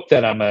would hope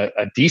that I'm a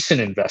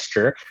decent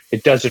investor.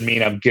 It doesn't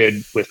mean I'm good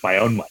with my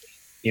own money.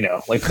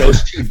 Like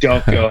those two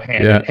don't go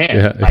hand in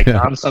hand.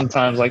 I'm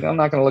sometimes like, I'm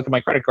not going to look at my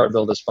credit card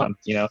bill this month,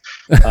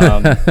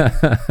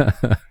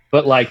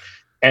 but like,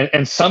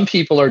 and some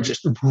people are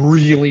just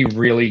really,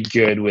 really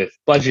good with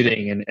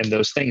budgeting and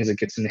those things. It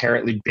gets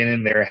inherently been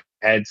in their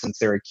head since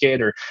they're a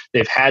kid, or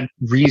they've had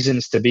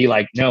reasons to be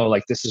like, no,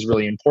 like this is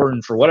really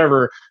important for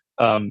whatever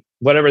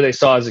they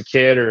saw as a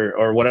kid,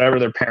 or whatever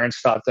their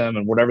parents taught them,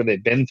 and whatever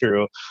they've been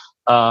through.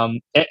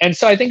 And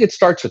so I think it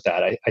starts with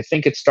that. I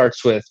think it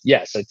starts with,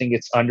 yes, I think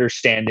it's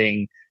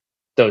understanding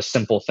those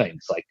simple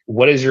things. Like,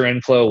 what is your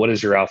inflow? What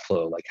is your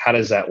outflow? Like, how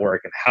does that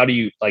work? And how do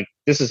you, like,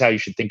 this is how you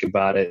should think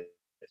about it.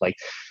 Like,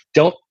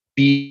 don't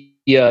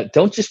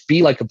just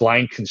be like a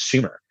blind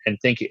consumer and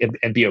think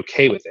and be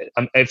okay with it.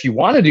 If you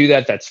want to do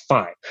that, that's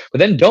fine. But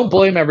then don't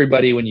blame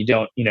everybody when you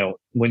don't,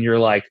 when you're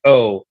like,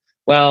 oh,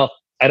 well,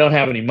 I don't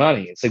have any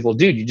money. It's like, well,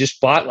 dude, you just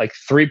bought like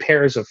 3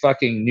 pairs of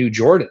fucking new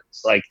Jordans.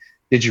 Like,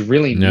 did you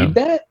really need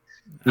that?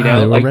 They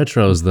were like,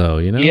 retros though,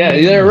 Yeah,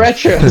 they're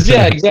retros.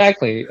 Yeah,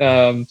 exactly.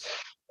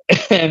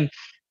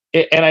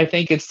 And I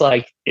think it's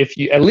like, if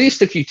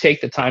you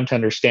take the time to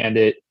understand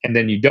it, and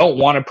then you don't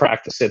want to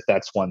practice it,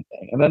 that's one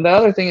thing. And then the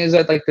other thing is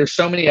that, like, there's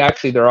so many,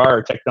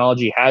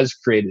 technology has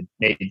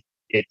made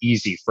it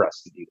easy for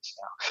us to do this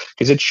now,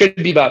 because it should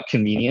be about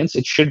convenience.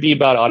 It should be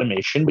about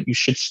automation, but you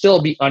should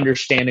still be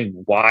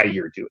understanding why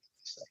you're doing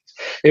these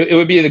things. It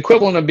would be the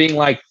equivalent of being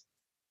like,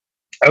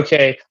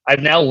 okay, I've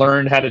now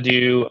learned how to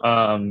do,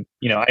 I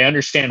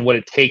understand what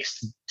it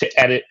takes to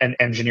edit and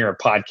engineer a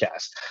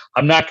podcast.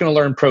 I'm not going to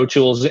learn Pro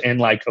Tools in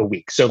like a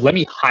week. So let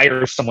me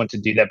hire someone to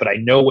do that, but I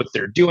know what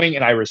they're doing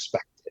and I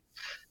respect it.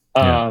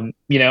 And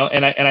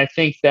I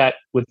think that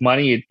with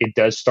money, it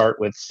does start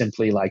with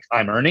simply like,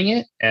 I'm earning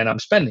it and I'm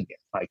spending it.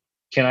 Like,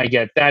 can I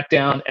get that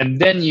down? And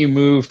then you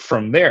move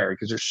from there,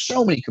 because there's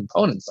so many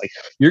components. Like,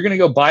 you're going to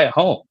go buy a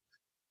home.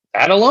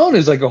 That alone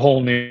is like a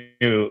whole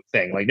new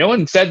thing. Like, no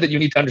one said that you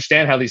need to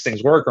understand how these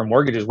things work or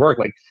mortgages work.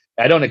 Like,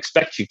 I don't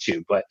expect you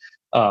to, but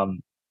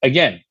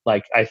again,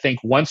 like, I think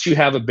once you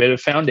have a bit of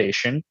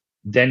foundation,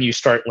 then you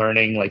start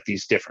learning like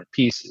these different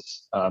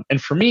pieces.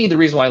 And for me, the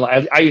reason why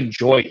I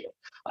enjoy it,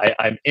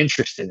 I'm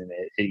interested in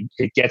it.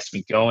 It gets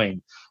me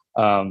going.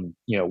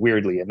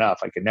 Weirdly enough,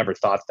 I could never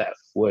thought that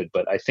would,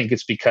 but I think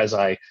it's because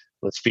I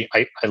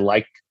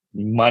like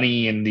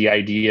money and the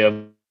idea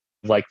of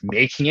like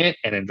making it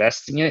and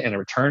investing it and a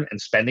return and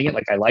spending it.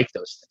 Like, I like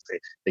those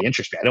things. They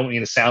interest me. I don't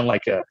mean to sound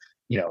like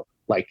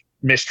like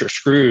Mr.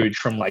 Scrooge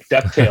from like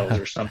DuckTales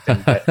or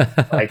something, but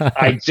like,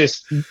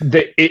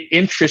 it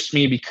interests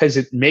me because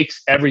it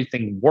makes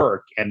everything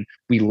work, and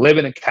we live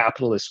in a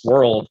capitalist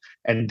world,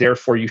 and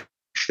therefore you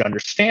should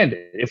understand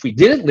it. If we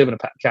didn't live in a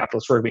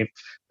capitalist world,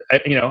 I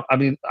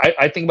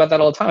think about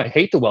that all the time. I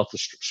hate the wealth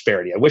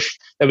disparity. I wish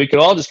that we could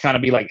all just kind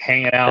of be like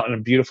hanging out in a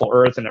beautiful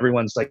earth and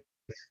everyone's like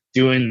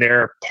doing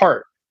their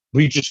part.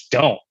 We just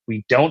don't.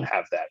 We don't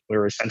have that.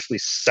 We're essentially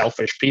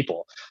selfish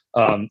people.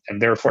 And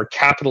therefore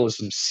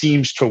capitalism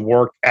seems to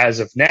work as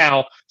of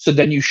now. So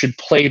then you should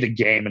play the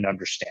game and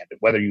understand it,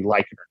 whether you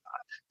like it or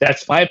not.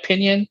 That's my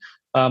opinion.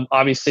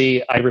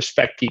 Obviously, I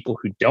respect people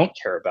who don't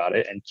care about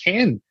it and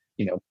can,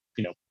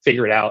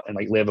 figure it out and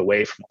like live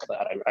away from all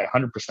that. I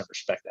 100%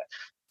 respect that.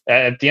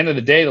 At the end of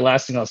the day, the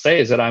last thing I'll say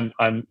is that I'm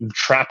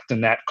trapped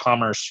in that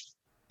commerce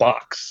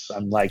box.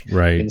 I'm like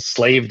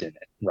enslaved in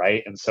it.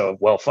 Right. And so,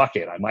 well, fuck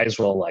it. I might as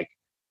well like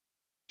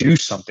do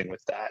something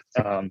with that.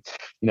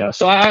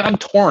 So I'm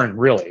torn,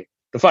 really.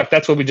 the fuck,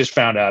 that's what we just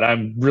found out.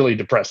 I'm really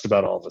depressed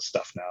about all this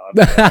stuff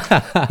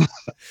now.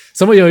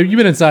 Somebody, you've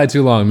been inside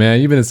too long,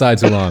 man. You've been inside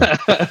too long.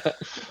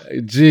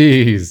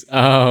 Jeez.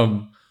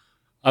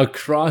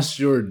 Across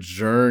your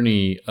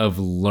journey of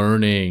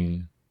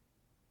learning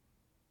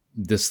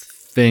this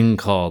thing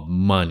called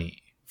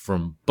money,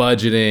 from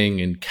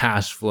budgeting and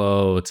cash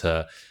flow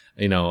to,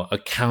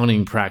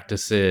 accounting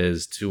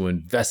practices to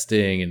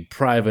investing in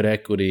private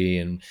equity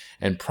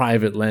and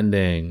private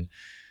lending,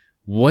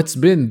 what's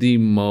been the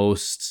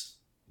most,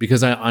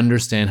 because I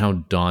understand how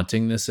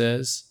daunting this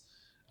is.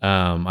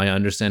 I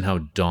understand how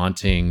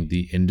daunting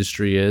the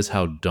industry is,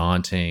 how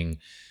daunting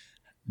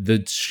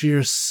the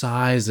sheer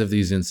size of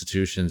these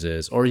institutions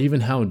is, or even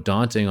how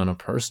daunting on a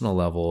personal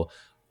level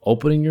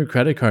opening your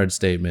credit card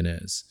statement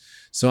is.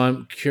 So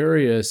I'm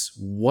curious,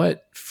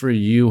 what for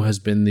you has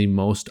been the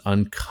most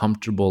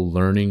uncomfortable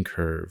learning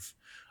curve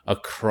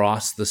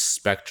across the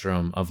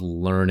spectrum of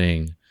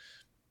learning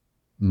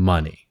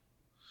money?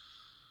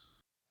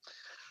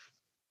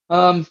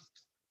 I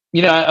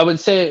would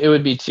say it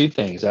would be two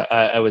things.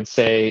 I would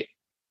say,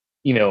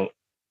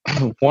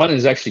 one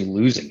is actually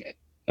losing it,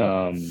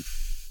 and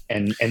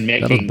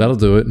making that'll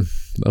do it.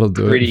 That'll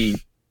do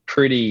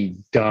pretty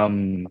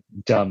dumb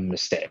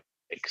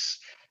mistakes.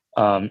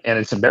 And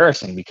it's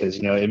embarrassing because,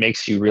 it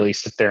makes you really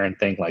sit there and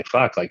think like,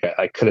 fuck, like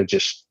I could have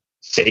just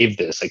saved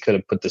this. I could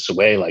have put this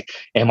away. Like,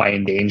 am I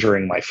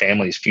endangering my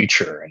family's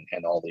future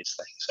and all these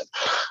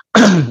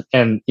things?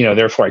 And,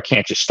 therefore I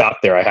can't just stop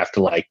there. I have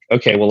to like,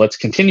 okay, well, let's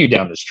continue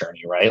down this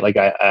journey, right? Like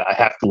I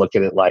have to look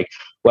at it like,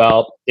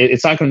 well,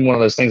 it's not going to be one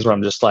of those things where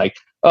I'm just like,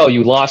 oh,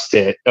 you lost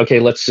it. Okay,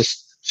 let's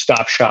just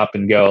stop shop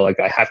and go. Like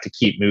I have to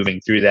keep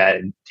moving through that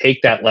and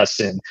take that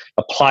lesson,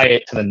 apply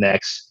it to the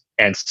next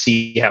and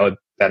see how it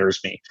betters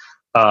me.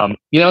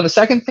 The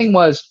second thing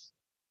was,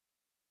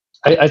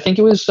 I think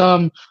it was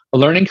a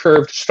learning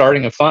curve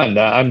starting a fund.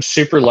 I'm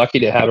super lucky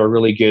to have a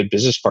really good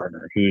business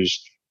partner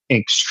who's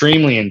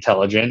extremely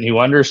intelligent, who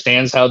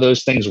understands how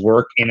those things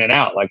work in and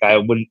out. Like I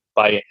wouldn't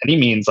by any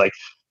means like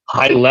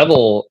high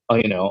level,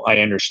 I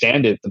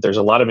understand it, but there's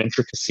a lot of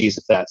intricacies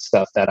of that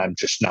stuff that I'm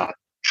just not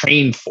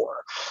trained for.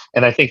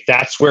 And I think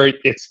that's where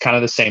it's kind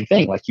of the same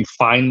thing. Like you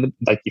find,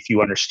 like if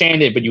you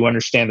understand it, but you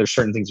understand there's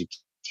certain things you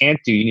can't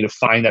do, you need to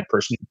find that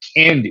person who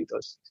can do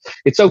those things.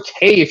 It's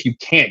okay if you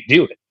can't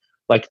do it.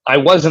 Like I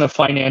wasn't a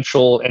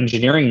financial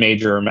engineering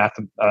major or a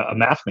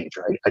math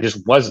major. I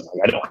just wasn't.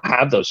 Like, I don't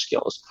have those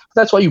skills.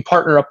 That's why you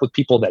partner up with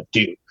people that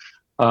do.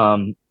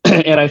 And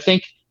I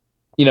think,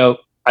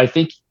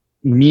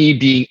 me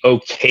being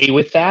okay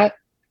with that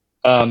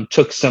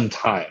took some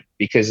time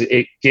because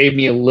it gave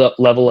me a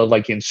level of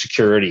like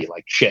insecurity,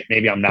 like shit,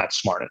 maybe I'm not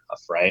smart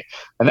enough, right?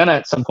 And then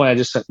at some point I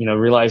just,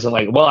 realized I'm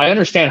like, well, I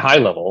understand high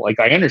level. Like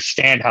I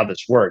understand how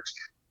this works.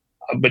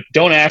 But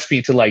don't ask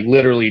me to like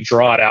literally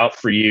draw it out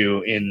for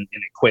you in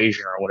an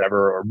equation or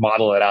whatever, or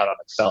model it out on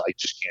Excel. I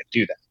just can't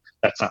do that.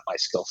 That's not my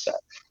skill set.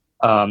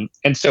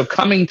 And so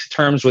coming to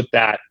terms with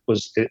that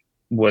was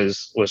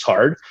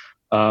hard.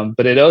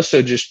 But it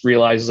also just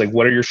realizes like,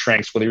 what are your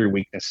strengths? What are your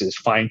weaknesses?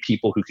 Find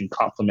people who can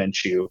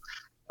complement you.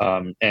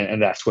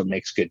 And that's what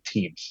makes good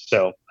teams.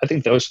 So I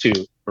think those two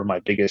were my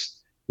biggest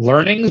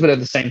learnings, but at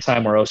the same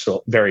time were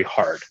also very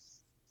hard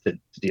to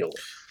deal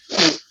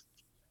with.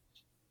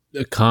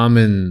 A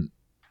common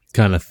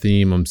kind of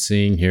theme I'm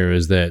seeing here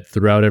is that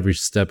throughout every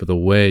step of the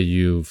way,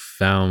 you've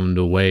found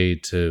a way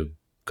to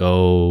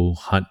go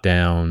hunt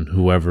down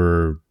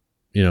whoever,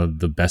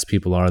 the best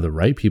people are, the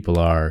right people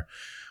are,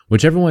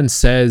 which everyone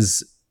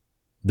says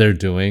they're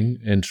doing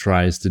and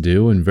tries to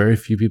do, and very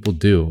few people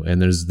do.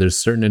 And there's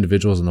certain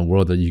individuals in the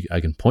world that I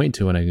can point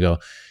to and I can go,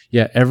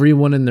 yeah,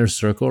 everyone in their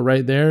circle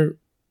right there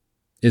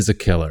is a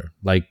killer.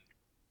 Like,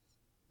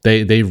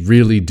 They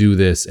really do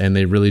this, and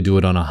they really do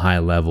it on a high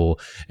level,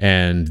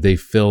 and they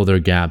fill their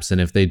gaps.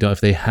 And if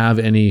they have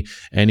any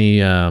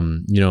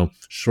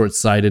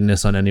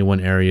short-sightedness on any one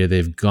area,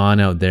 they've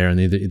gone out there and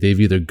they've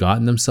either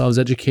gotten themselves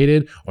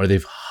educated or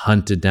they've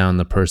hunted down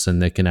the person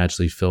that can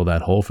actually fill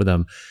that hole for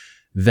them.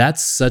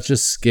 That's such a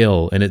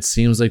skill, and it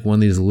seems like one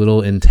of these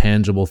little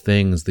intangible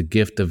things, the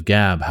gift of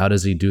gab. How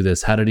does he do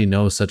this? How did he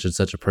know such and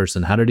such a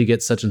person? How did he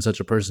get such and such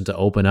a person to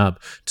open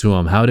up to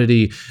him? How did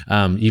he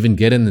even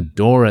get in the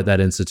door at that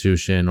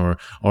institution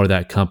or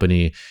that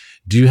company?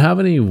 Do you have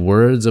any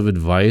words of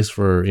advice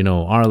for,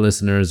 our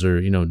listeners,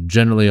 or,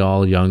 generally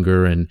all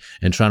younger and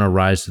trying to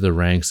rise to the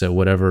ranks at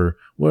whatever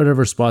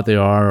spot they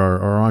are,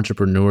 or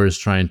entrepreneurs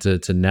trying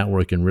to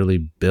network and really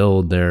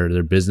build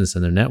their business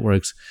and their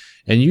networks?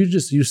 And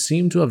you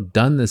seem to have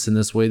done this in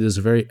this way that's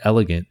very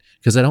elegant,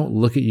 because I don't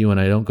look at you and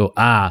I don't go,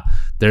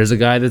 there's a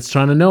guy that's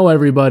trying to know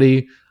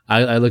everybody.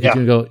 I look at you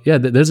and go, yeah,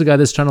 there's a guy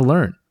that's trying to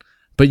learn.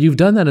 But you've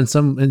done that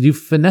and you've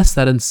finessed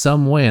that in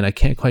some way, and I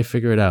can't quite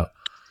figure it out.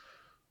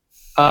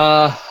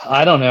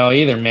 I don't know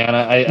either, man.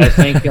 I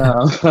think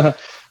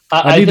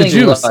I need the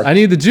juice. I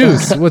need the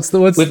juice. What's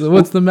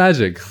the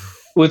magic?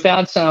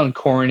 Without sound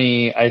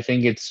corny, I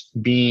think it's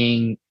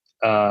being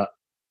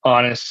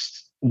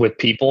honest with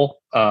people.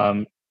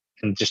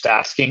 and just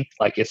asking.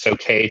 Like, it's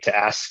okay to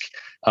ask.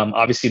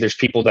 Obviously there's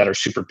people that are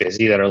super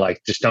busy that are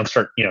like, just don't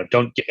start, I'm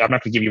not going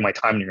to give you my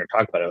time and you're going to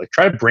talk about it. Like,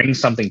 try to bring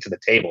something to the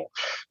table,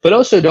 but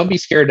also don't be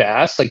scared to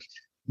ask. Like,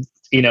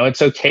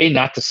 it's okay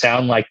not to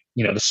sound like,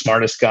 the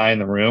smartest guy in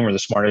the room or the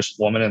smartest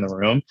woman in the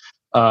room.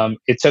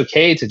 It's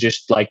okay to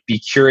just like be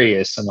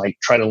curious and like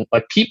try to,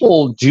 like,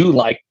 people do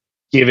like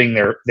giving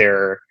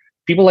their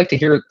people like to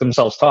hear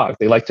themselves talk.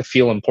 They like to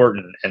feel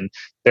important, and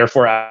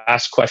therefore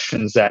ask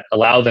questions that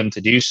allow them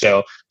to do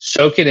so.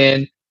 Soak it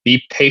in,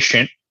 be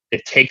patient.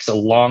 It takes a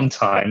long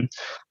time.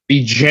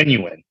 Be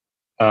genuine.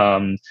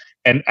 And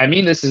I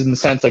mean this is in the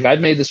sense, like,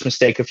 I've made this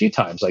mistake a few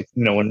times. Like,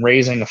 when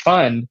raising a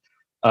fund,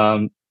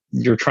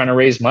 you're trying to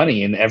raise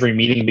money, and every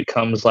meeting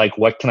becomes like,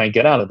 what can I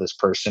get out of this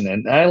person?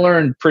 And I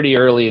learned pretty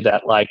early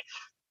that, like,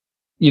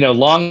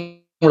 long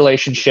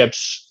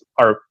relationships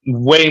are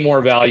way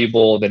more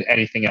valuable than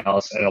anything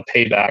else, and it'll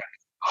pay back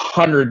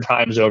 100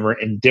 times over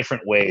in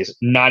different ways,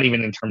 not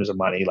even in terms of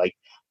money. Like,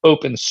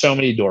 open so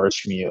many doors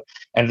from you.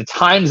 And the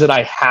times that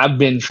I have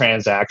been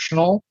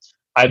transactional,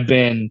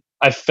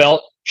 I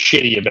felt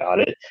shitty about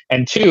it.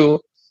 And two,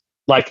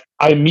 like,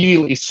 I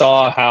immediately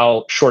saw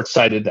how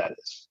short-sighted that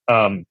is.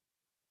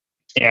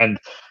 And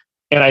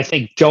I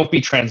think, don't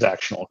be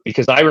transactional,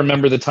 because I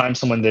remember the time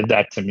someone did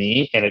that to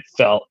me and it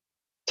felt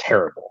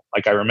terrible.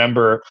 Like, I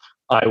remember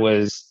I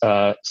was,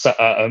 a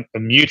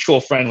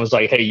mutual friend was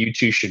like, hey, you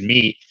two should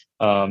meet.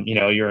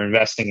 You're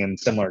investing in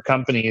similar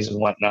companies and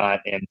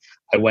whatnot. And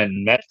I went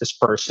and met this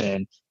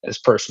person. This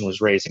person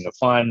was raising a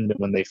fund.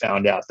 When they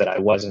found out that I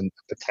wasn't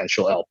a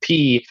potential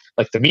LP,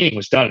 like, the meeting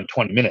was done in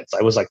 20 minutes.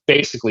 I was like,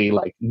 basically,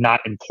 like,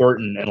 not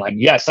important. And like,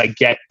 yes, I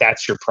get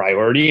that's your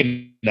priority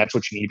and that's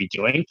what you need to be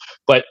doing,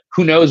 but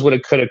who knows what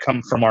it could have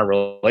come from our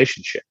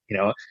relationship,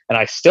 And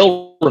I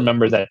still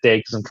remember that day,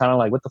 because I'm kind of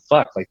like, what the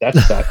fuck? Like, that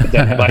sucked. But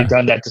then have I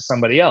done that to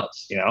somebody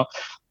else,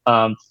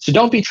 So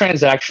don't be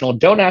transactional.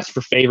 Don't ask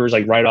for favors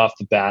like right off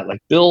the bat. Like,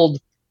 build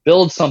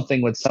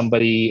something with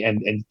somebody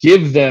and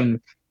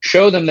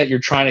show them that you're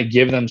trying to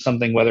give them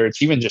something, whether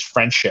it's even just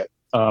friendship.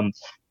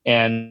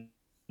 And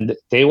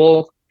they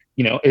will,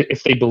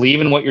 if they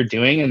believe in what you're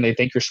doing and they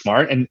think you're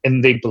smart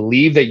and they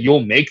believe that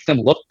you'll make them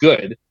look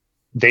good,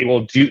 they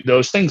will do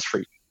those things for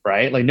you,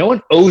 right? Like, no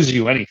one owes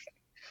you anything.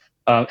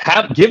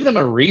 Give them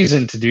a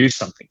reason to do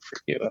something for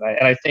you.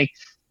 And I think,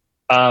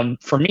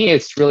 for me,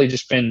 it's really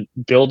just been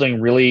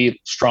building really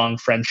strong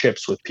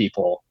friendships with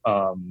people.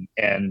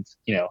 And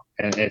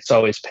it's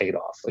always paid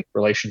off. Like,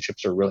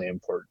 relationships are really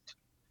important.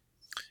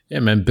 Yeah,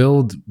 man,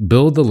 build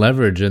the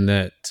leverage in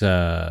that,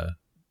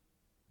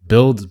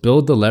 build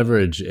the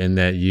leverage in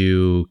that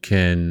you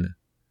can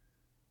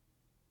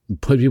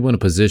put people in a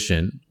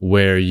position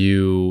where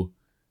you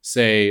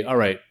say, all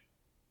right,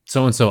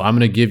 so-and-so, I'm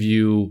going to give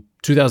you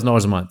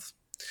 $2,000 a month,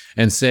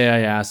 and say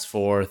I ask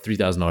for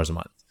 $3,000 a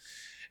month.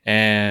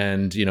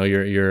 And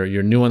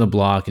you're new on the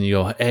block, and you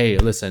go, hey,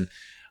 listen,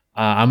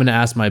 I'm going to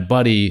ask my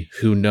buddy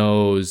who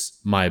knows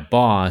my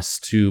boss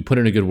to put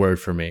in a good word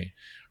for me,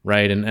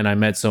 right? And I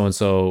met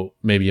so-and-so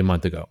maybe a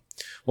month ago.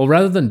 Well,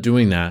 rather than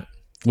doing that,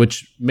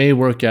 which may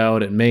work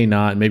out, it may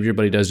not, maybe your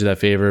buddy does you that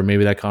favor,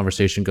 maybe that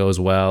conversation goes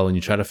well, and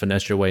you try to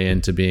finesse your way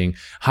into being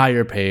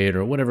higher paid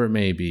or whatever it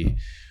may be.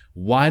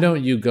 Why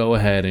don't you go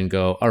ahead and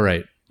go, all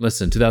right,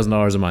 listen,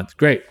 $2,000 a month,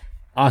 great,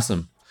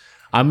 awesome.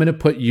 I'm going to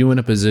put you in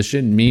a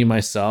position, me,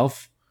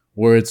 myself,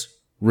 where it's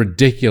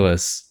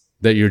ridiculous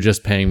that you're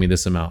just paying me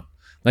this amount.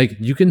 Like,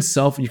 you can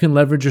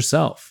leverage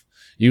yourself.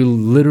 You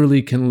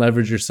literally can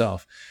leverage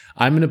yourself.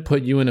 I'm going to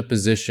put you in a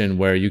position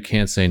where you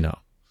can't say no.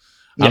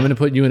 Yeah. I'm going to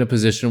put you in a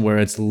position where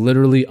it's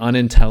literally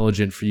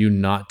unintelligent for you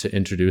not to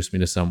introduce me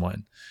to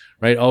someone,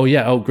 right? Oh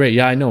yeah. Oh great.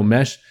 Yeah, I know.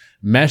 Mesh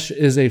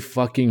is a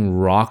fucking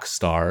rock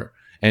star.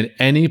 And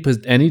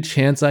any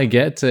chance I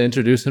get to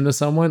introduce him to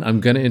someone, I'm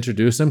going to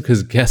introduce him,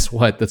 because guess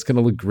what? That's going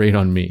to look great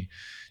on me.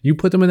 You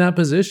put them in that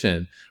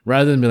position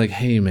rather than be like,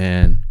 hey,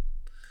 man,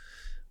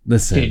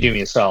 listen. Can you do me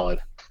a solid?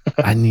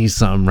 I need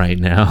something right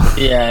now.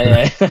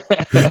 Yeah.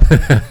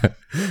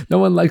 No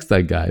one likes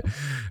that guy.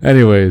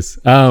 Anyways,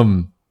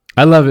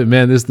 I love it,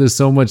 man. There's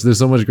so much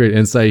great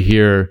insight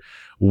here.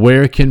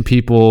 Where can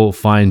people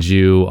find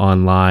you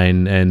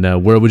online,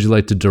 and where would you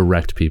like to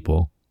direct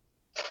people?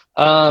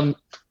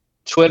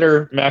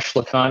 Twitter, Mesh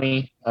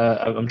Lakhani.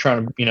 I'm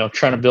trying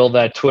to build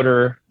that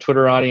Twitter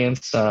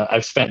audience.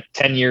 I've spent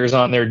 10 years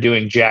on there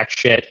doing jack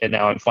shit, and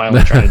now I'm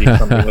finally trying to do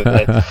something with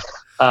it.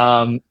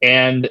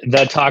 And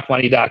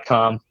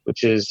thetalkmoney.com,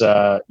 which is,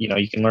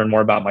 you can learn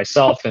more about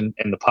myself and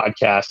the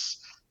podcasts.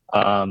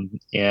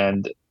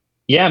 And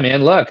yeah,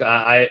 man, look,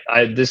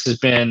 this has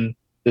been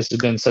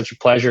such a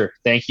pleasure.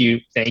 Thank you,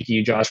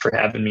 Josh, for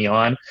having me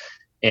on,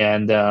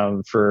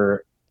 and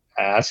for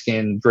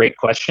asking great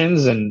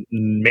questions and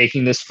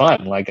making this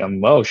fun. Like,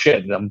 I'm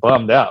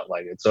bummed out.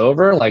 Like, it's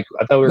over. Like,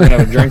 I thought we were gonna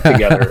have a drink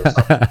together or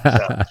something.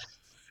 So.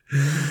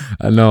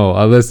 I know.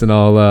 I'll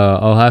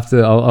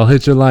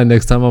hit your line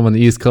next time I'm on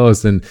the East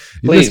Coast. And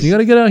listen, you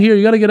gotta get out here.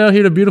 You gotta get out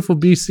here to beautiful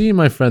BC,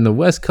 my friend. The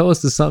West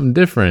Coast is something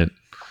different.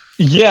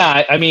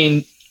 Yeah, I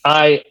mean,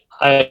 I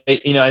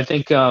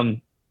think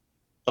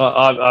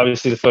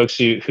Obviously, the folks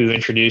who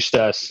introduced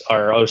us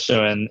are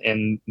also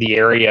in the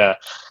area.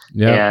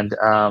 Yeah. And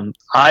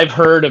I've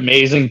heard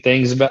amazing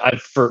things about.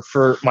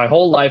 For my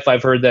whole life,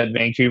 I've heard that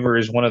Vancouver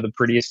is one of the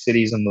prettiest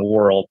cities in the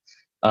world.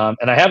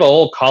 And I have an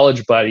old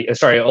college buddy,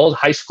 an old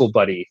high school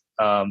buddy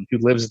who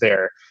lives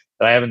there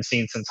that I haven't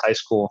seen since high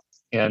school.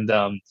 And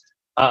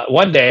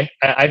one day,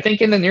 I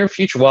think in the near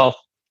future, well,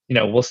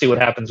 we'll see what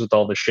happens with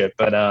all this shit.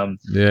 But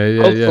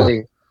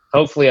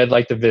hopefully, I'd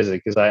like to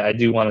visit because I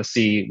do want to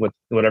see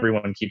what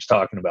everyone keeps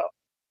talking about.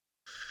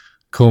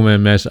 Cool,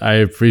 man, Mesh. I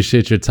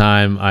appreciate your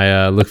time.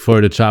 I look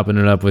forward to chopping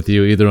it up with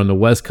you either on the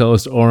West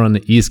Coast or on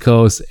the East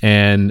Coast.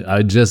 And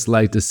I'd just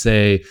like to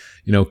say,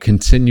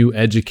 continue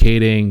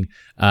educating.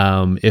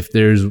 If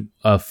there's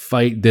a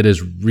fight that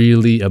is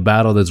really a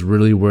battle that's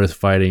really worth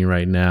fighting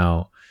right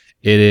now,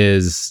 it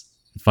is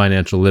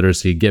financial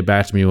literacy. Get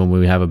back to me when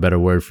we have a better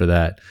word for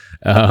that.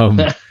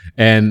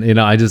 And,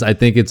 I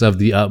think it's of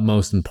the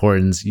utmost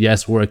importance.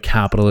 Yes, we're a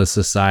capitalist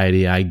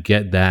society. I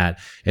get that.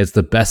 It's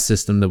the best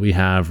system that we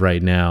have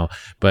right now.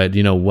 But,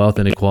 wealth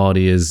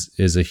inequality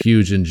is a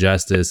huge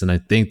injustice. And I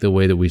think the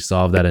way that we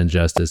solve that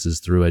injustice is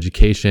through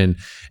education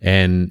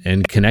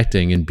and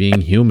connecting and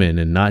being human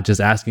and not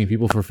just asking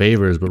people for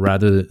favors, but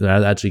rather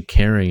actually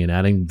caring and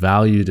adding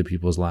value to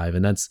people's lives.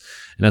 And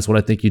that's what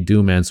I think you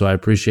do, man. So I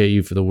appreciate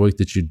you for the work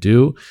that you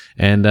do.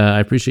 And I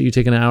appreciate you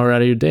taking an hour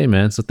out of your day,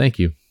 man. So thank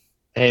you.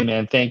 Hey,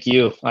 man, thank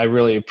you. I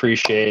really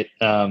appreciate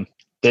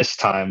this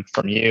time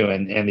from you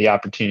and the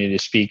opportunity to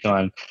speak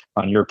on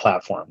your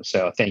platform.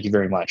 So thank you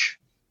very much.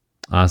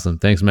 Awesome.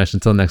 Thanks, Mesh.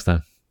 Until next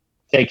time.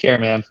 Take care,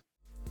 man.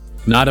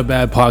 Not a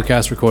bad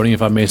podcast recording,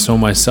 if I may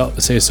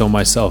say so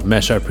myself.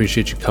 Mesh, I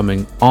appreciate you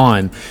coming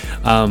on.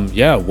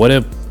 What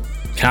a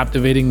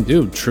captivating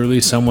dude. Truly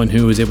someone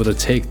who is able to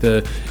take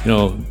the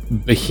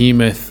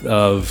behemoth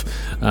of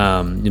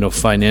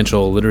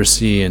financial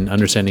literacy and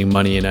understanding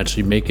money and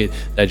actually make it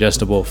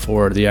digestible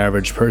for the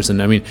average person.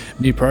 I mean,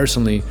 me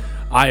personally,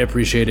 I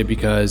appreciate it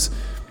because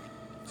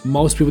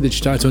most people that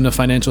you talk to in the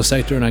financial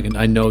sector, and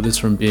I know this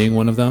from being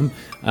one of them,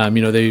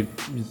 they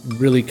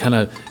really kind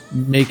of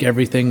make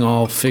everything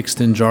all fixed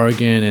in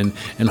jargon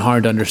and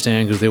hard to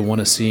understand because they want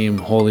to seem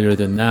holier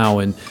than thou.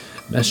 And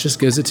Mesh just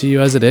gives it to you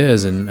as it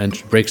is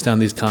and breaks down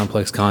these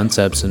complex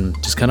concepts and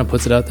just kind of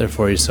puts it out there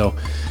for you. So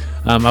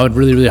I would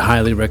really, really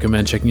highly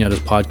recommend checking out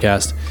his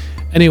podcast.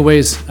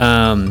 Anyways,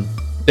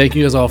 thank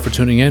you guys all for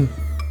tuning in.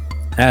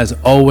 As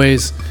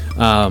always,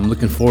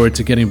 looking forward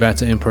to getting back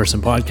to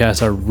in-person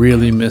podcasts. I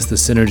really miss the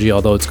synergy,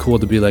 although it's cool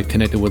to be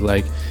connected with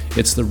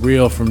It's the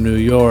Real from New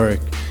York,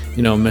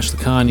 Mesh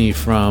Lakhani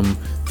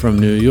from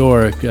New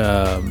York,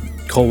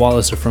 Cole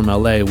Walliser from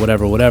LA,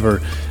 whatever.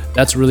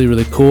 That's really,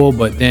 really cool,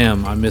 but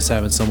damn, I miss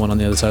having someone on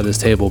the other side of this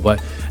table.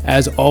 But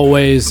as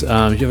always,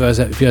 if you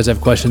guys have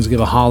questions, give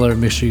a holler.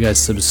 Make sure you guys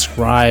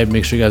subscribe.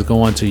 Make sure you guys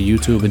go onto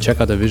YouTube and check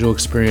out the visual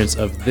experience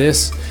of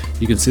this.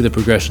 You can see the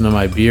progression of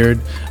my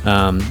beard.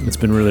 It's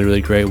been really,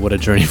 really great. What a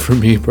journey for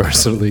me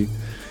personally.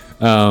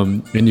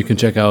 And you can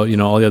check out,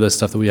 all the other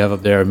stuff that we have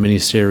up there,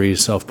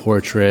 mini-series,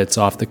 self-portraits,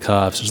 off the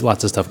cuffs. There's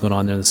lots of stuff going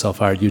on there in the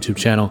Self-Hired YouTube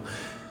channel.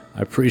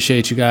 I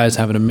appreciate you guys.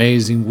 Have an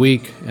amazing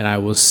week, and I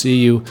will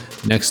see you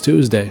next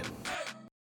Tuesday.